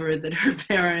discovered that her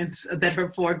parents, that her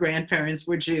 4 grandparents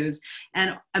were Jews.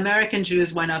 And American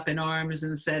Jews went up in arms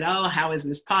and said, oh, how is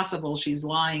this possible? She's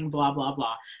lying, blah, blah,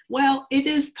 blah. Well, it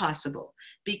is possible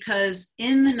because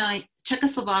in the night,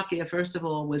 Czechoslovakia, first of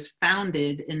all, was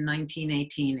founded in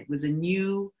 1918. It was a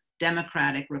new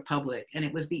democratic republic, and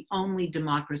it was the only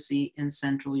democracy in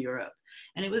Central Europe.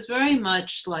 And it was very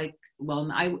much like, well,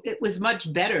 it was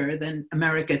much better than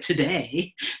America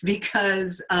today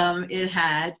because it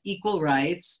had equal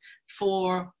rights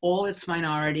for all its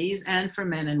minorities and for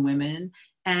men and women.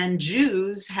 And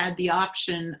Jews had the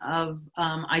option of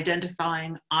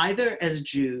identifying either as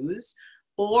Jews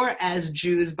or as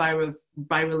Jews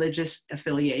by religious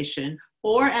affiliation,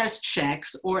 or as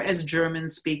Czechs, or as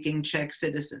German-speaking Czech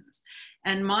citizens.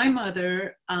 And my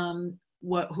mother,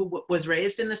 who was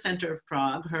raised in the center of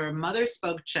Prague, her mother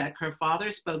spoke Czech, her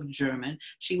father spoke German.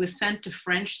 She was sent to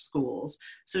French schools,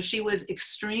 so she was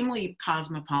extremely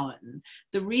cosmopolitan.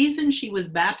 The reason she was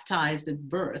baptized at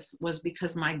birth was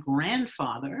because my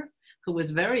grandfather, who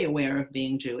was very aware of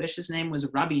being Jewish, his name was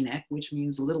Rabinek, which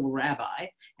means little rabbi,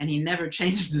 and he never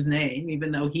changed his name,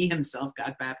 even though he himself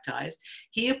got baptized.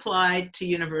 He applied to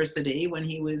university when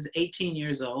he was 18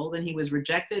 years old, and he was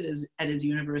rejected at his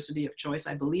university of choice.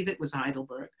 I believe it was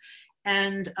Heidelberg.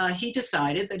 And he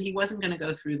decided that he wasn't going to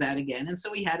go through that again. And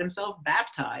so he had himself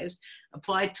baptized,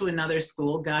 applied to another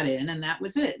school, got in, and that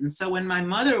was it. And so when my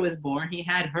mother was born, he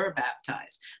had her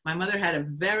baptized. My mother had a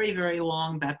very, very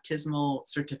long baptismal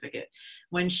certificate.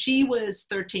 When she was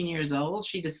 13 years old,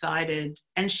 she decided,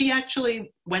 and she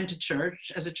actually went to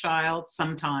church as a child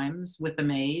sometimes with the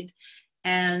maid.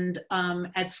 And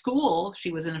at school,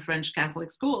 she was in a French Catholic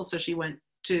school, so she went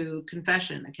to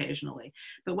confession occasionally.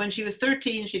 But when she was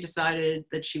 13, she decided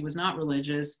that she was not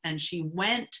religious, and she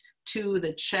went to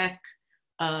the Czech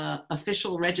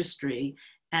official registry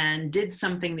and did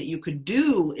something that you could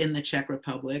do in the Czech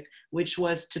Republic, which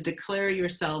was to declare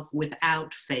yourself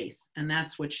without faith. And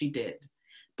that's what she did.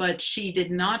 But she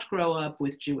did not grow up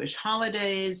with Jewish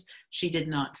holidays. She did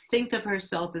not think of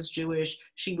herself as Jewish.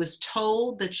 She was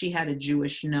told that she had a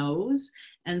Jewish nose.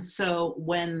 And so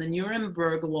when the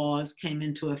Nuremberg laws came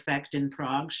into effect in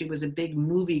Prague, she was a big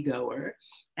moviegoer.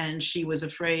 And she was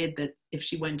afraid that if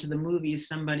she went to the movies,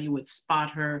 somebody would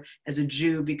spot her as a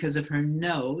Jew because of her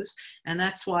nose. And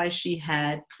that's why she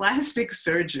had plastic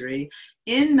surgery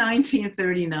in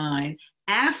 1939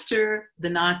 after the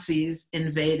Nazis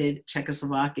invaded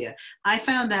Czechoslovakia. I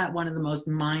found that one of the most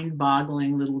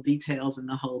mind-boggling little details in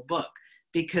the whole book,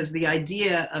 because the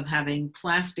idea of having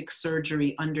plastic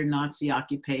surgery under Nazi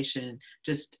occupation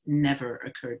just never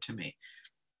occurred to me.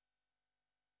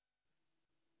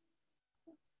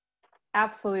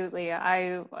 Absolutely.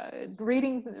 I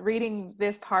reading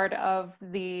this part of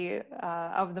the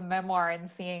memoir and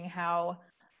seeing how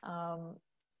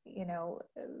you know,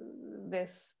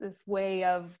 this way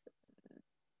of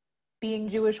being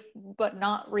Jewish, but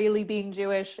not really being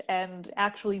Jewish, and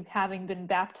actually having been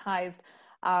baptized,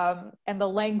 and the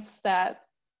lengths that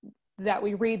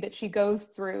we read that she goes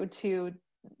through to,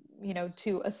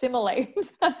 to assimilate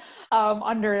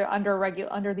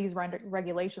under these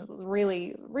regulations was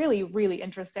really, really, really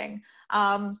interesting.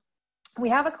 We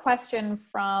have a question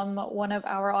from one of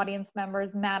our audience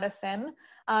members, Madison.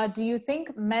 Do you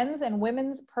think men's and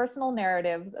women's personal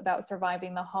narratives about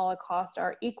surviving the Holocaust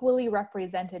are equally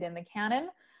represented in the canon?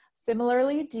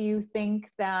 Similarly, do you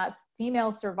think that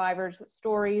female survivors'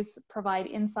 stories provide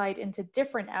insight into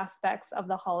different aspects of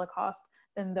the Holocaust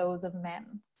than those of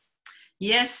men?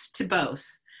 Yes to both.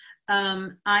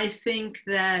 I think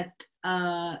that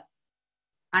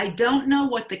I don't know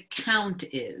what the count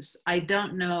is. I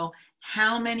don't know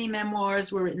how many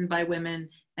memoirs were written by women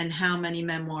and how many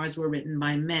memoirs were written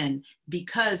by men,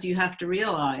 because you have to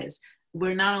realize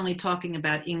we're not only talking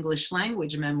about English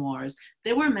language memoirs,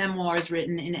 there were memoirs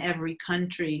written in every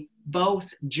country,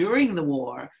 both during the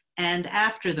war and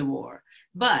after the war.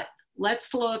 But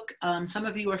let's look, some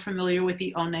of you are familiar with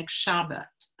the Oneg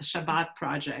Shabbat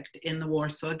project in the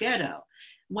Warsaw Ghetto.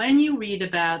 When you read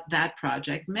about that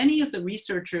project, many of the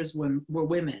researchers were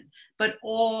women, but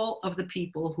all of the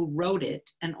people who wrote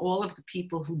it and all of the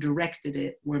people who directed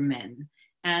it were men.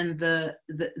 And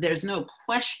there's no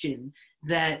question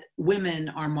that women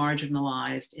are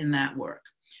marginalized in that work.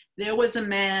 There was a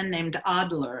man named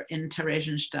Adler in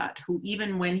Theresienstadt who,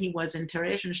 even when he was in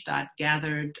Theresienstadt,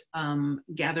 gathered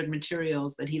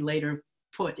materials that he later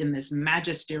put in this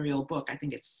magisterial book. I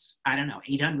think it's,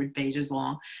 800 pages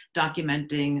long,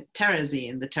 documenting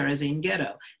Terezin, the Terezin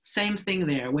ghetto. Same thing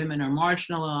there. Women are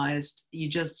marginalized. You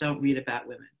just don't read about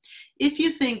women. If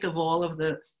you think of all of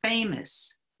the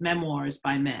famous memoirs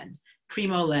by men,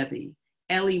 Primo Levi,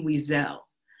 Elie Wiesel,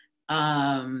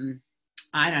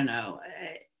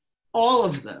 all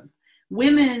of them,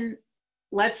 women,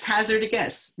 let's hazard a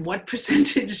guess. What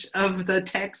percentage of the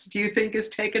text do you think is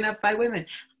taken up by women?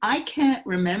 I can't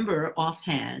remember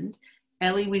offhand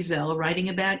Elie Wiesel writing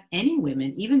about any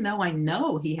women, even though I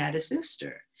know he had a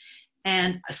sister.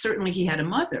 And certainly he had a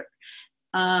mother.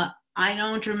 I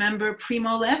don't remember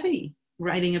Primo Levi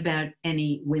writing about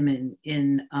any women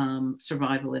in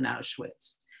survival in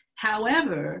Auschwitz.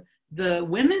 However, the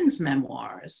women's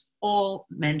memoirs all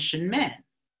mention men.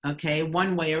 Okay,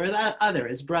 one way or the other,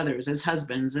 as brothers, as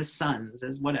husbands, as sons,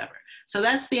 as whatever. So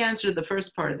that's the answer to the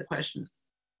first part of the question.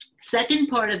 Second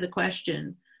part of the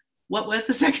question, what was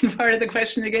the second part of the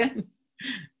question again?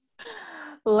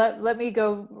 Let me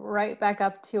go right back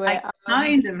up to it. I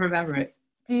kind of remember it.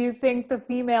 Do you think the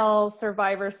female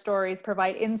survivor stories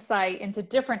provide insight into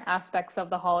different aspects of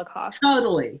the Holocaust?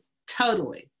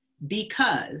 Totally.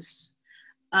 Because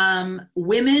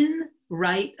women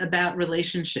write about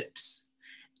relationships.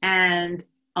 And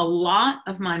a lot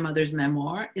of my mother's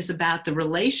memoir is about the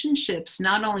relationships,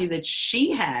 not only that she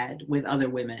had with other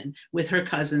women, with her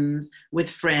cousins, with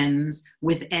friends,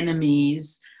 with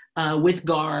enemies, with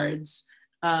guards,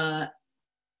 and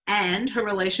her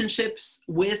relationships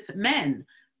with men,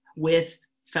 with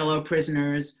fellow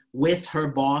prisoners, with her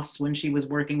boss when she was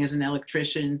working as an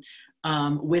electrician,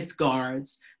 with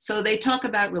guards. So they talk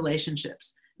about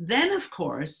relationships. Then, of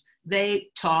course, they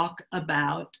talk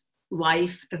about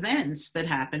life events that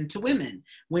happen to women.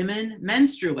 Women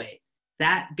menstruate.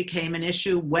 That became an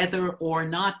issue whether or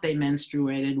not they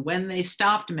menstruated, when they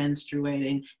stopped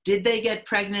menstruating. Did they get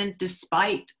pregnant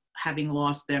despite having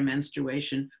lost their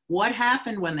menstruation? What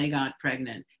happened when they got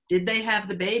pregnant? Did they have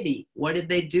the baby? What did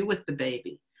they do with the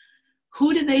baby?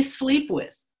 Who did they sleep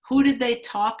with? Who did they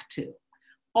talk to?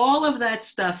 All of that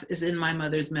stuff is in my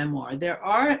mother's memoir. There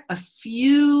are a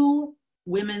few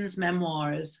women's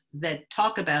memoirs that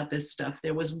talk about this stuff.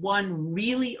 There was one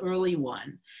really early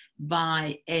one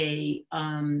by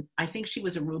I think she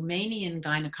was a Romanian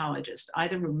gynecologist,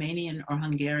 either Romanian or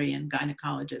Hungarian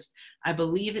gynecologist. I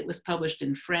believe it was published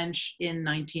in French in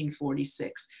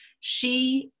 1946.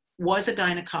 She was a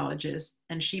gynecologist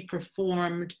and she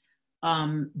performed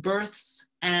births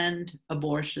and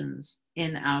abortions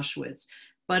in Auschwitz.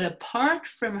 But apart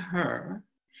from her,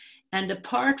 and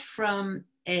apart from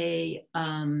a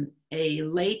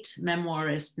late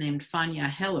memoirist named Fania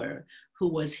Heller, who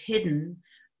was hidden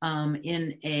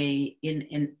in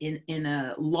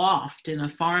a loft in a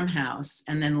farmhouse,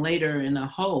 and then later in a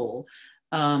hole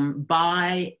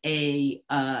by a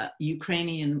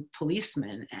Ukrainian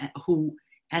policeman who,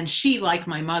 and she, like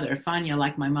my mother, Fania,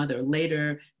 like my mother,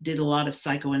 later did a lot of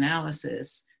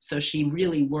psychoanalysis. So she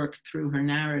really worked through her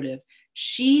narrative.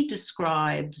 She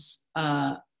describes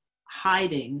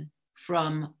hiding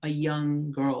from a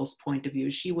young girl's point of view.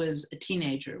 She was a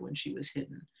teenager when she was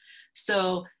hidden.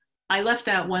 So I left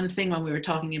out one thing when we were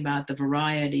talking about the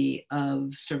variety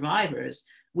of survivors.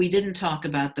 We didn't talk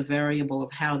about the variable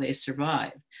of how they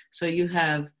survived. So you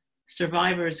have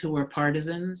survivors who were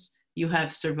partisans, you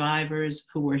have survivors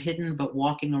who were hidden but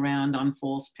walking around on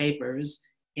false papers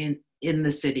in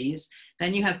the cities.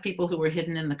 Then you have people who were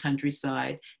hidden in the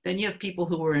countryside. Then you have people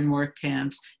who were in work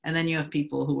camps. And then you have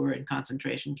people who were in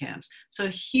concentration camps. So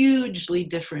hugely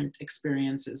different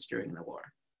experiences during the war.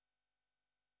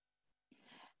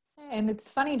 And it's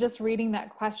funny, just reading that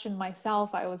question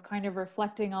myself, I was kind of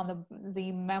reflecting on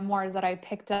the memoirs that I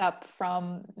picked up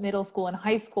from middle school and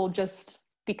high school, just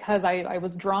because I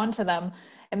was drawn to them,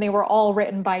 and they were all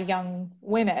written by young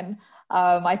women.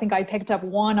 I think I picked up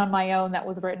one on my own that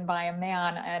was written by a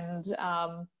man, and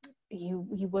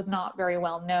he was not very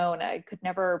well known. I could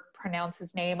never pronounce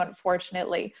his name,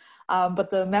 unfortunately. But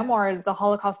the memoirs, the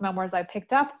Holocaust memoirs I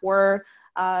picked up were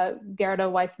Gerda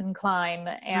Weissman Klein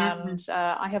and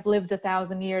I Have Lived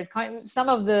 1,000 Years. Some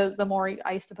of the more,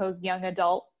 I suppose, young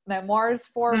adult memoirs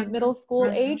for middle school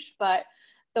age, but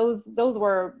those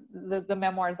were the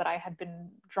memoirs that I had been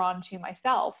drawn to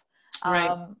myself.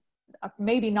 Right.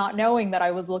 Maybe not knowing that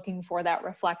I was looking for that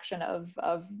reflection of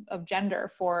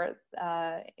gender for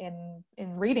in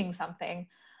reading something.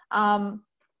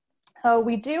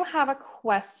 We do have a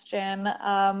question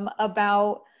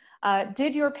about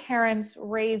did your parents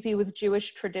raise you with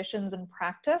Jewish traditions and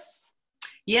practice?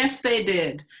 Yes, they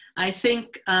did. I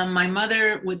think my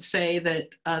mother would say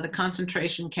that the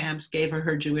concentration camps gave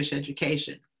her Jewish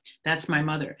education. That's my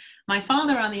mother. My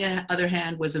father, on the other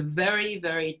hand, was a very,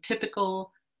 very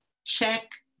typical Czech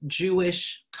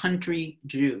Jewish country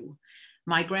Jew.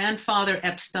 My grandfather,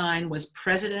 Epstein, was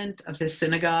president of his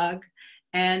synagogue,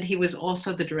 and he was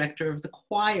also the director of the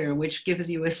choir, which gives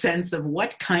you a sense of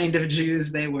what kind of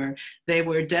Jews they were. They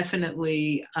were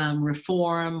definitely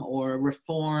reform or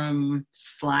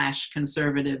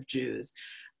reform/conservative Jews.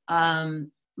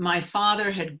 My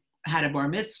father had a bar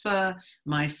mitzvah.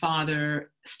 My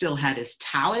father still had his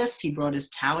tallis. He brought his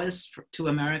tallis to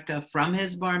America from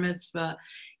his bar mitzvah.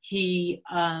 They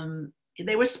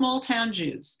were small town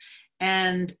Jews.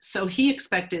 And so he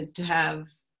expected to have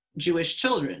Jewish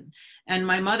children. And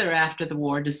my mother, after the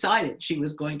war, decided she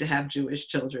was going to have Jewish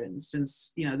children,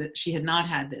 since, that she had not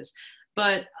had this.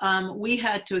 But we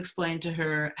had to explain to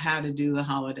her how to do the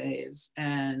holidays,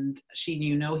 and she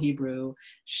knew no Hebrew.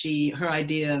 Her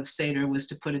idea of Seder was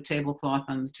to put a tablecloth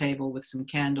on the table with some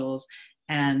candles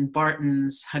and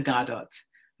Barton's Haggadot.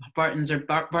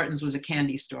 Barton's was a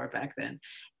candy store back then.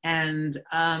 And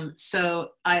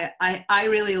so I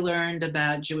really learned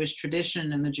about Jewish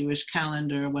tradition and the Jewish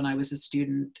calendar when I was a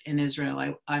student in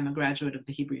Israel. I'm a graduate of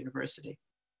the Hebrew University.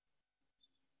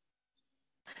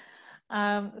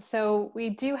 So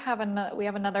we do have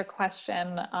another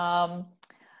question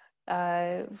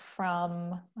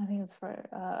from, I think it's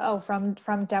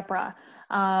from Deborah.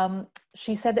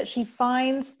 She said that she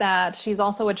finds that she's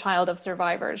also a child of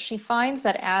survivors. She finds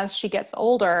that as she gets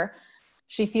older,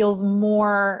 she feels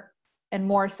more and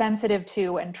more sensitive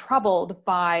to and troubled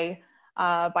by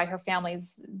her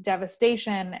family's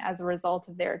devastation as a result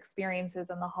of their experiences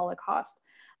in the Holocaust.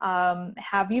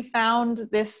 Have you found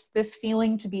this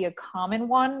feeling to be a common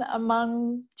one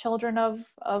among children of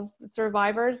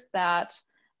survivors, that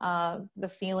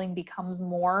the feeling becomes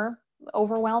more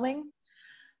overwhelming?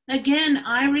 Again,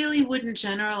 I really wouldn't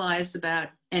generalize about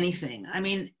anything. I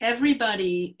mean,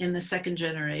 everybody in the second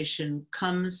generation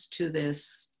comes to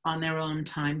this on their own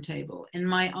timetable. In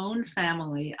my own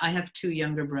family, I have two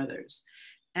younger brothers.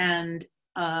 And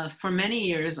for many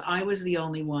years, I was the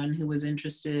only one who was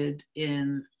interested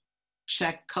in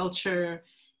Czech culture.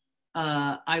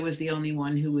 I was the only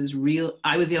one who was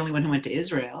I was the only one who went to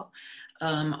Israel.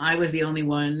 I was the only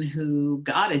one who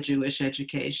got a Jewish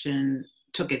education,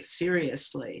 took it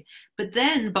seriously. But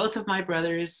then both of my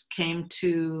brothers came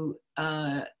to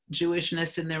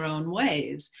Jewishness in their own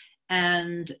ways.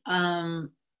 And I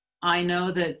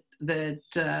know that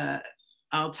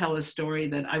I'll tell a story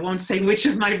that I won't say which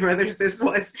of my brothers this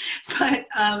was, but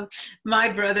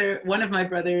one of my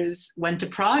brothers went to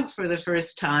Prague for the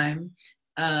first time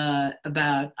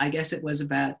I guess it was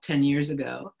about 10 years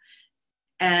ago.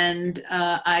 And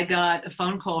I got a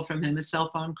phone call from him, a cell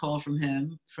phone call from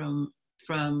him from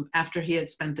after he had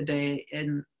spent the day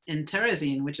in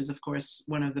Terezín, which is of course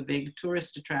one of the big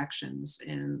tourist attractions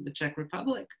in the Czech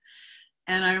Republic.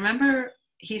 And I remember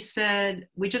he said,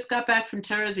 "We just got back from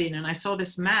Terezín and I saw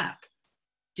this map.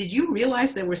 Did you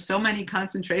realize there were so many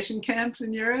concentration camps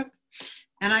in Europe?"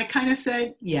 And I kind of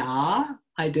said, "Yeah,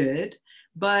 I did."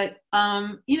 But,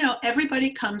 everybody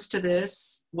comes to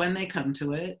this when they come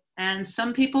to it. And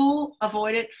some people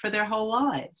avoid it for their whole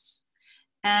lives.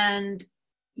 And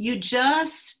you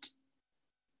just,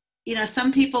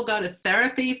 some people go to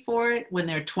therapy for it when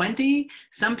they're 20.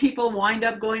 Some people wind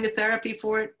up going to therapy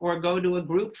for it or go to a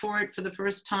group for it for the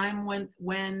first time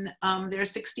when they're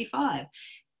 65.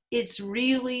 It's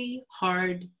really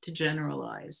hard to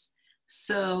generalize.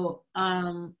 So,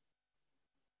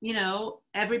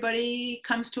 everybody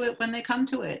comes to it when they come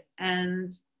to it.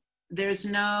 And there's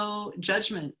no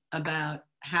judgment about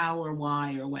how or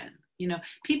why or when.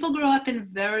 People grow up in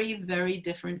very, very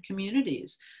different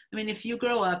communities. I mean, if you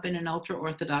grow up in an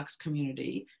ultra-Orthodox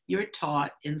community, you're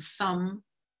taught in some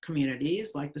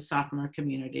communities, like the Satmar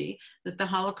community, that the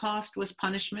Holocaust was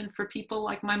punishment for people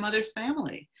like my mother's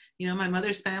family. My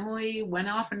mother's family went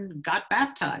off and got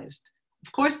baptized.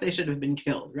 Of course they should have been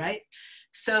killed, right?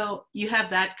 So you have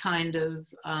that kind of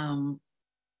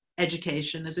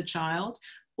education as a child,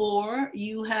 or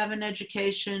you have an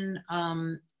education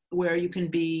where you can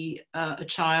be a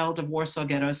child of Warsaw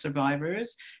Ghetto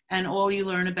survivors, and all you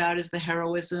learn about is the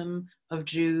heroism of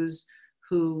Jews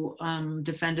who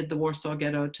defended the Warsaw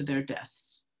Ghetto to their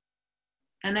deaths.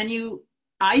 And then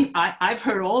I've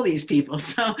heard all these people.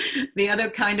 So the other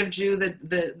kind of Jew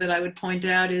that I would point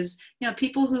out is,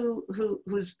 people who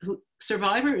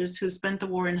survivors who spent the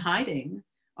war in hiding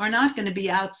are not going to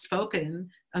be outspoken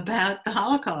about the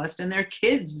Holocaust, and their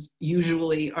kids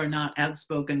usually are not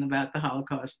outspoken about the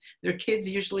Holocaust. Their kids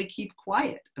usually keep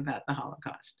quiet about the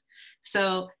Holocaust.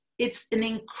 So it's an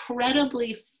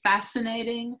incredibly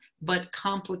fascinating but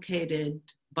complicated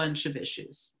bunch of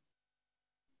issues.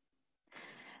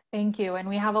 Thank you. And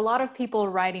we have a lot of people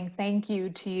writing thank you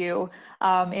to you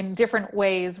in different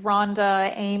ways.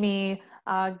 Rhonda, Amy,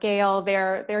 Gail,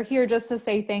 they're here just to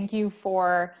say thank you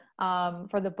for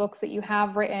the books that you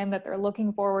have written, that they're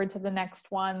looking forward to the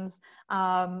next ones,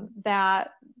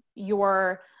 that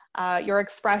your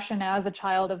expression as a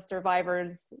child of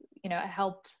survivors,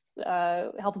 helps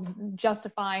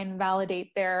justify and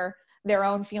validate their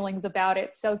own feelings about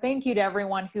it. So thank you to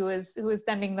everyone who is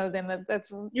sending those in. That's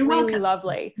You're really welcome.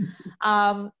 Lovely.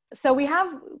 So we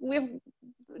have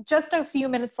just a few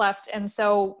minutes left, and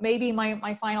so maybe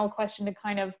my final question to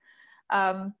kind of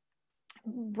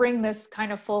bring this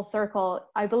kind of full circle.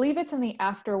 I believe it's in the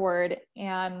afterword,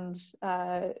 and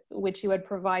which you had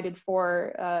provided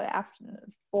for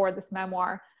this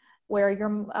memoir, where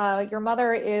your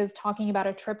mother is talking about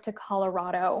a trip to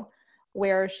Colorado,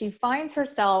 where she finds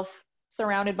herself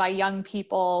surrounded by young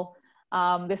people.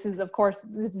 This is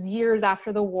years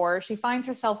after the war. She finds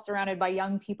herself surrounded by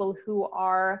young people who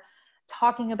are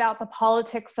talking about the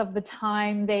politics of the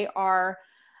time. They are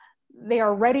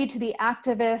ready to be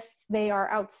activists. They are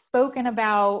outspoken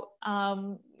about,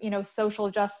 social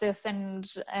justice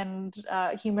and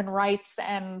human rights,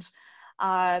 and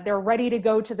they're ready to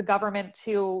go to the government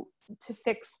to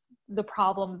fix the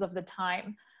problems of the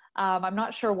time. I'm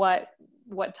not sure what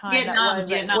time Vietnam,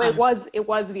 that was. It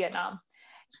was Vietnam,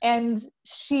 and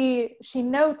she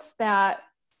notes that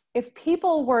if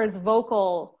people were as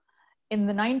vocal in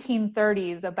the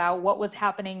 1930s about what was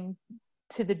happening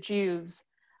to the Jews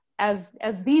as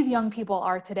these young people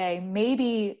are today,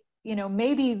 maybe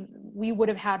we would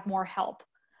have had more help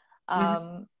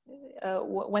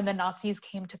when the Nazis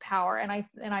came to power. And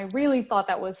I really thought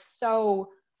that was so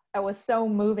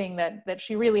moving that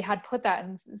she really had put that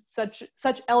in such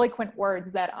eloquent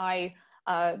words that I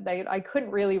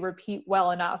couldn't really repeat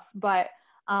well enough. But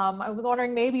I was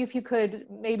wondering maybe if you could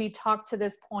maybe talk to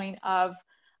this point of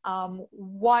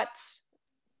what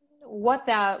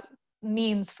that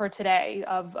means for today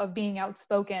of being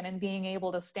outspoken and being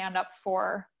able to stand up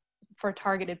for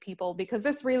targeted people, because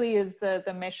this really is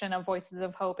the mission of Voices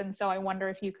of Hope. And so I wonder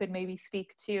if you could maybe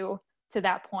speak to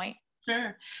that point.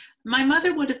 Sure. My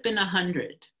mother would have been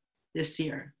 100 this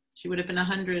year. She would have been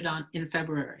 100 in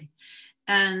February.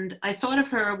 And I thought of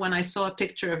her when I saw a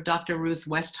picture of Dr. Ruth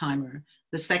Westheimer,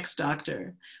 the sex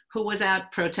doctor, who was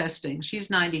out protesting. She's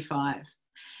 95.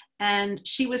 And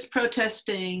she was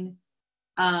protesting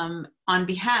on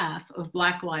behalf of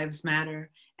Black Lives Matter.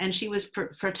 And she was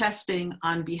protesting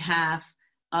on behalf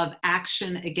of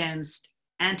action against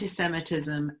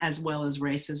anti-Semitism as well as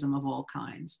racism of all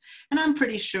kinds. And I'm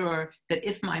pretty sure that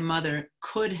if my mother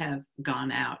could have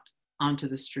gone out onto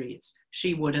the streets,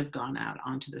 she would have gone out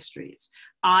onto the streets.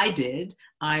 I did.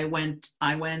 I went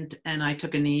and I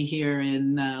took a knee here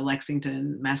in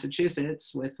Lexington,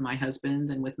 Massachusetts with my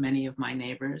husband and with many of my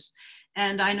neighbors.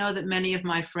 And I know that many of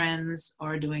my friends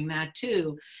are doing that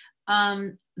too.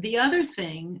 The other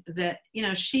thing that,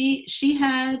 she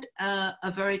had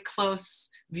a very close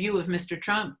view of Mr.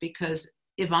 Trump because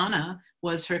Ivana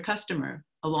was her customer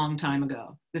a long time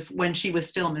ago when she was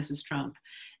still Mrs. Trump.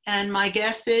 And my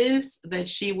guess is that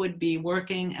she would be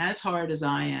working as hard as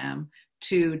I am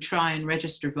to try and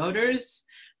register voters,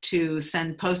 to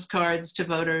send postcards to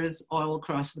voters all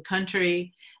across the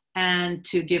country, and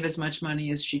to give as much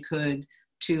money as she could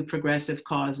to progressive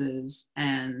causes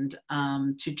and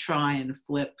to try and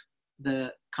flip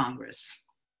the Congress.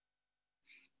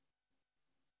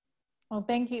 Well,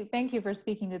 thank you. Thank you for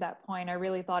speaking to that point. I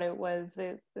really thought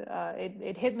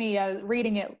it hit me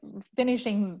reading it,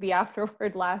 finishing the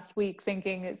afterword last week,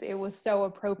 thinking it was so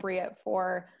appropriate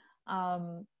for,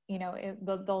 you know,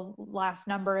 the last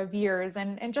number of years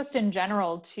and just in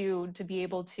general to be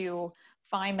able to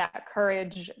find that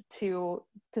courage to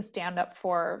stand up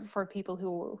for people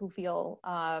who feel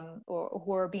or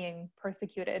who are being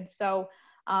persecuted. So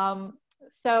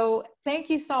so thank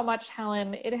you so much,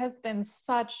 Helen. It has been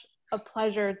such a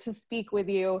pleasure to speak with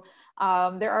you.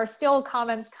 There are still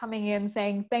comments coming in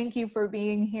saying thank you for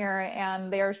being here,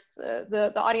 and there's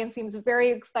the audience seems very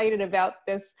excited about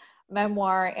this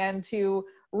memoir and to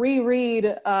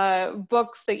reread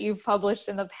books that you've published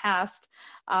in the past.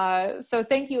 So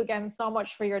thank you again so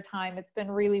much for your time. It's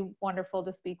been really wonderful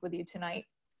to speak with you tonight.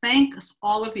 Thanks,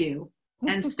 all of you,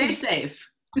 and stay safe.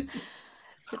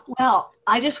 Well,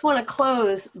 I just want to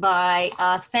close by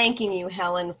thanking you,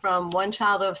 Helen, from one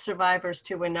child of survivors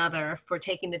to another, for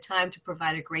taking the time to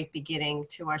provide a great beginning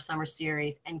to our summer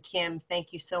series. And Kim,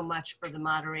 thank you so much for the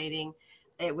moderating.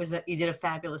 You did a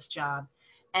fabulous job.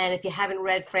 And if you haven't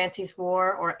read Francie's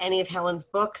War or any of Helen's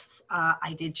books,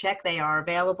 I did check; they are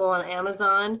available on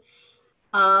Amazon.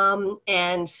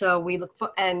 And so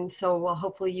well,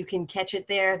 hopefully you can catch it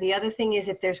there. The other thing is,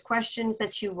 if there's questions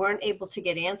that you weren't able to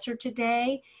get answered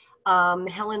today,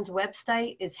 Helen's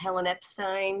website is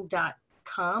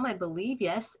helenepstein.com, I believe,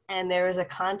 yes. And there is a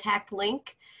contact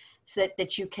link so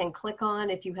that you can click on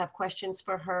if you have questions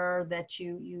for her that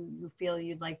you feel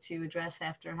you'd like to address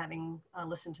after having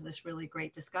listened to this really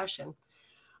great discussion.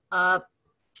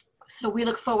 So we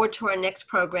look forward to our next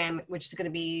program, which is going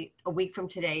to be a week from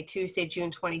today, Tuesday,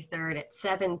 June 23rd at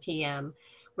 7 p.m.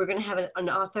 We're going to have an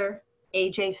author,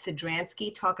 A.J.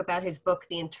 Sidransky, talk about his book,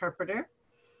 The Interpreter,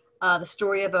 the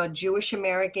story of a Jewish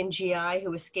American GI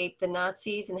who escaped the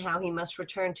Nazis and how he must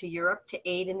return to Europe to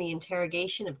aid in the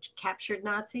interrogation of captured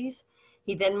Nazis.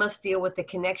 He then must deal with the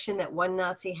connection that one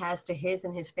Nazi has to his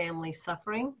and his family's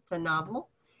suffering. It's a novel.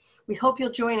 We hope you'll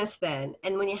join us then.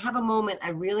 And when you have a moment, I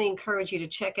really encourage you to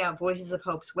check out Voices of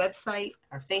Hope's website,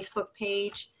 our Facebook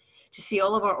page, to see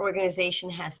all of our organization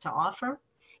has to offer.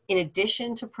 In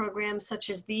addition to programs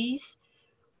such as these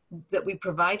that we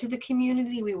provide to the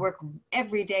community, we work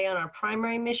every day on our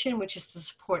primary mission, which is to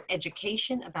support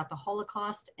education about the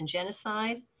Holocaust and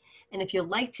genocide. And if you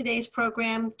like today's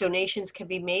program, donations can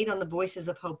be made on the Voices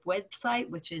of Hope website,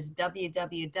 which is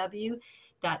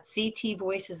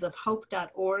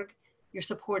www.ctvoicesofhope.org. Your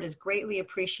support is greatly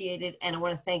appreciated, and I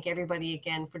want to thank everybody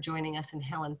again for joining us. And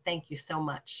Helen, thank you so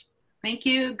much. Thank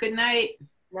you. Good night.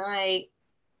 Night.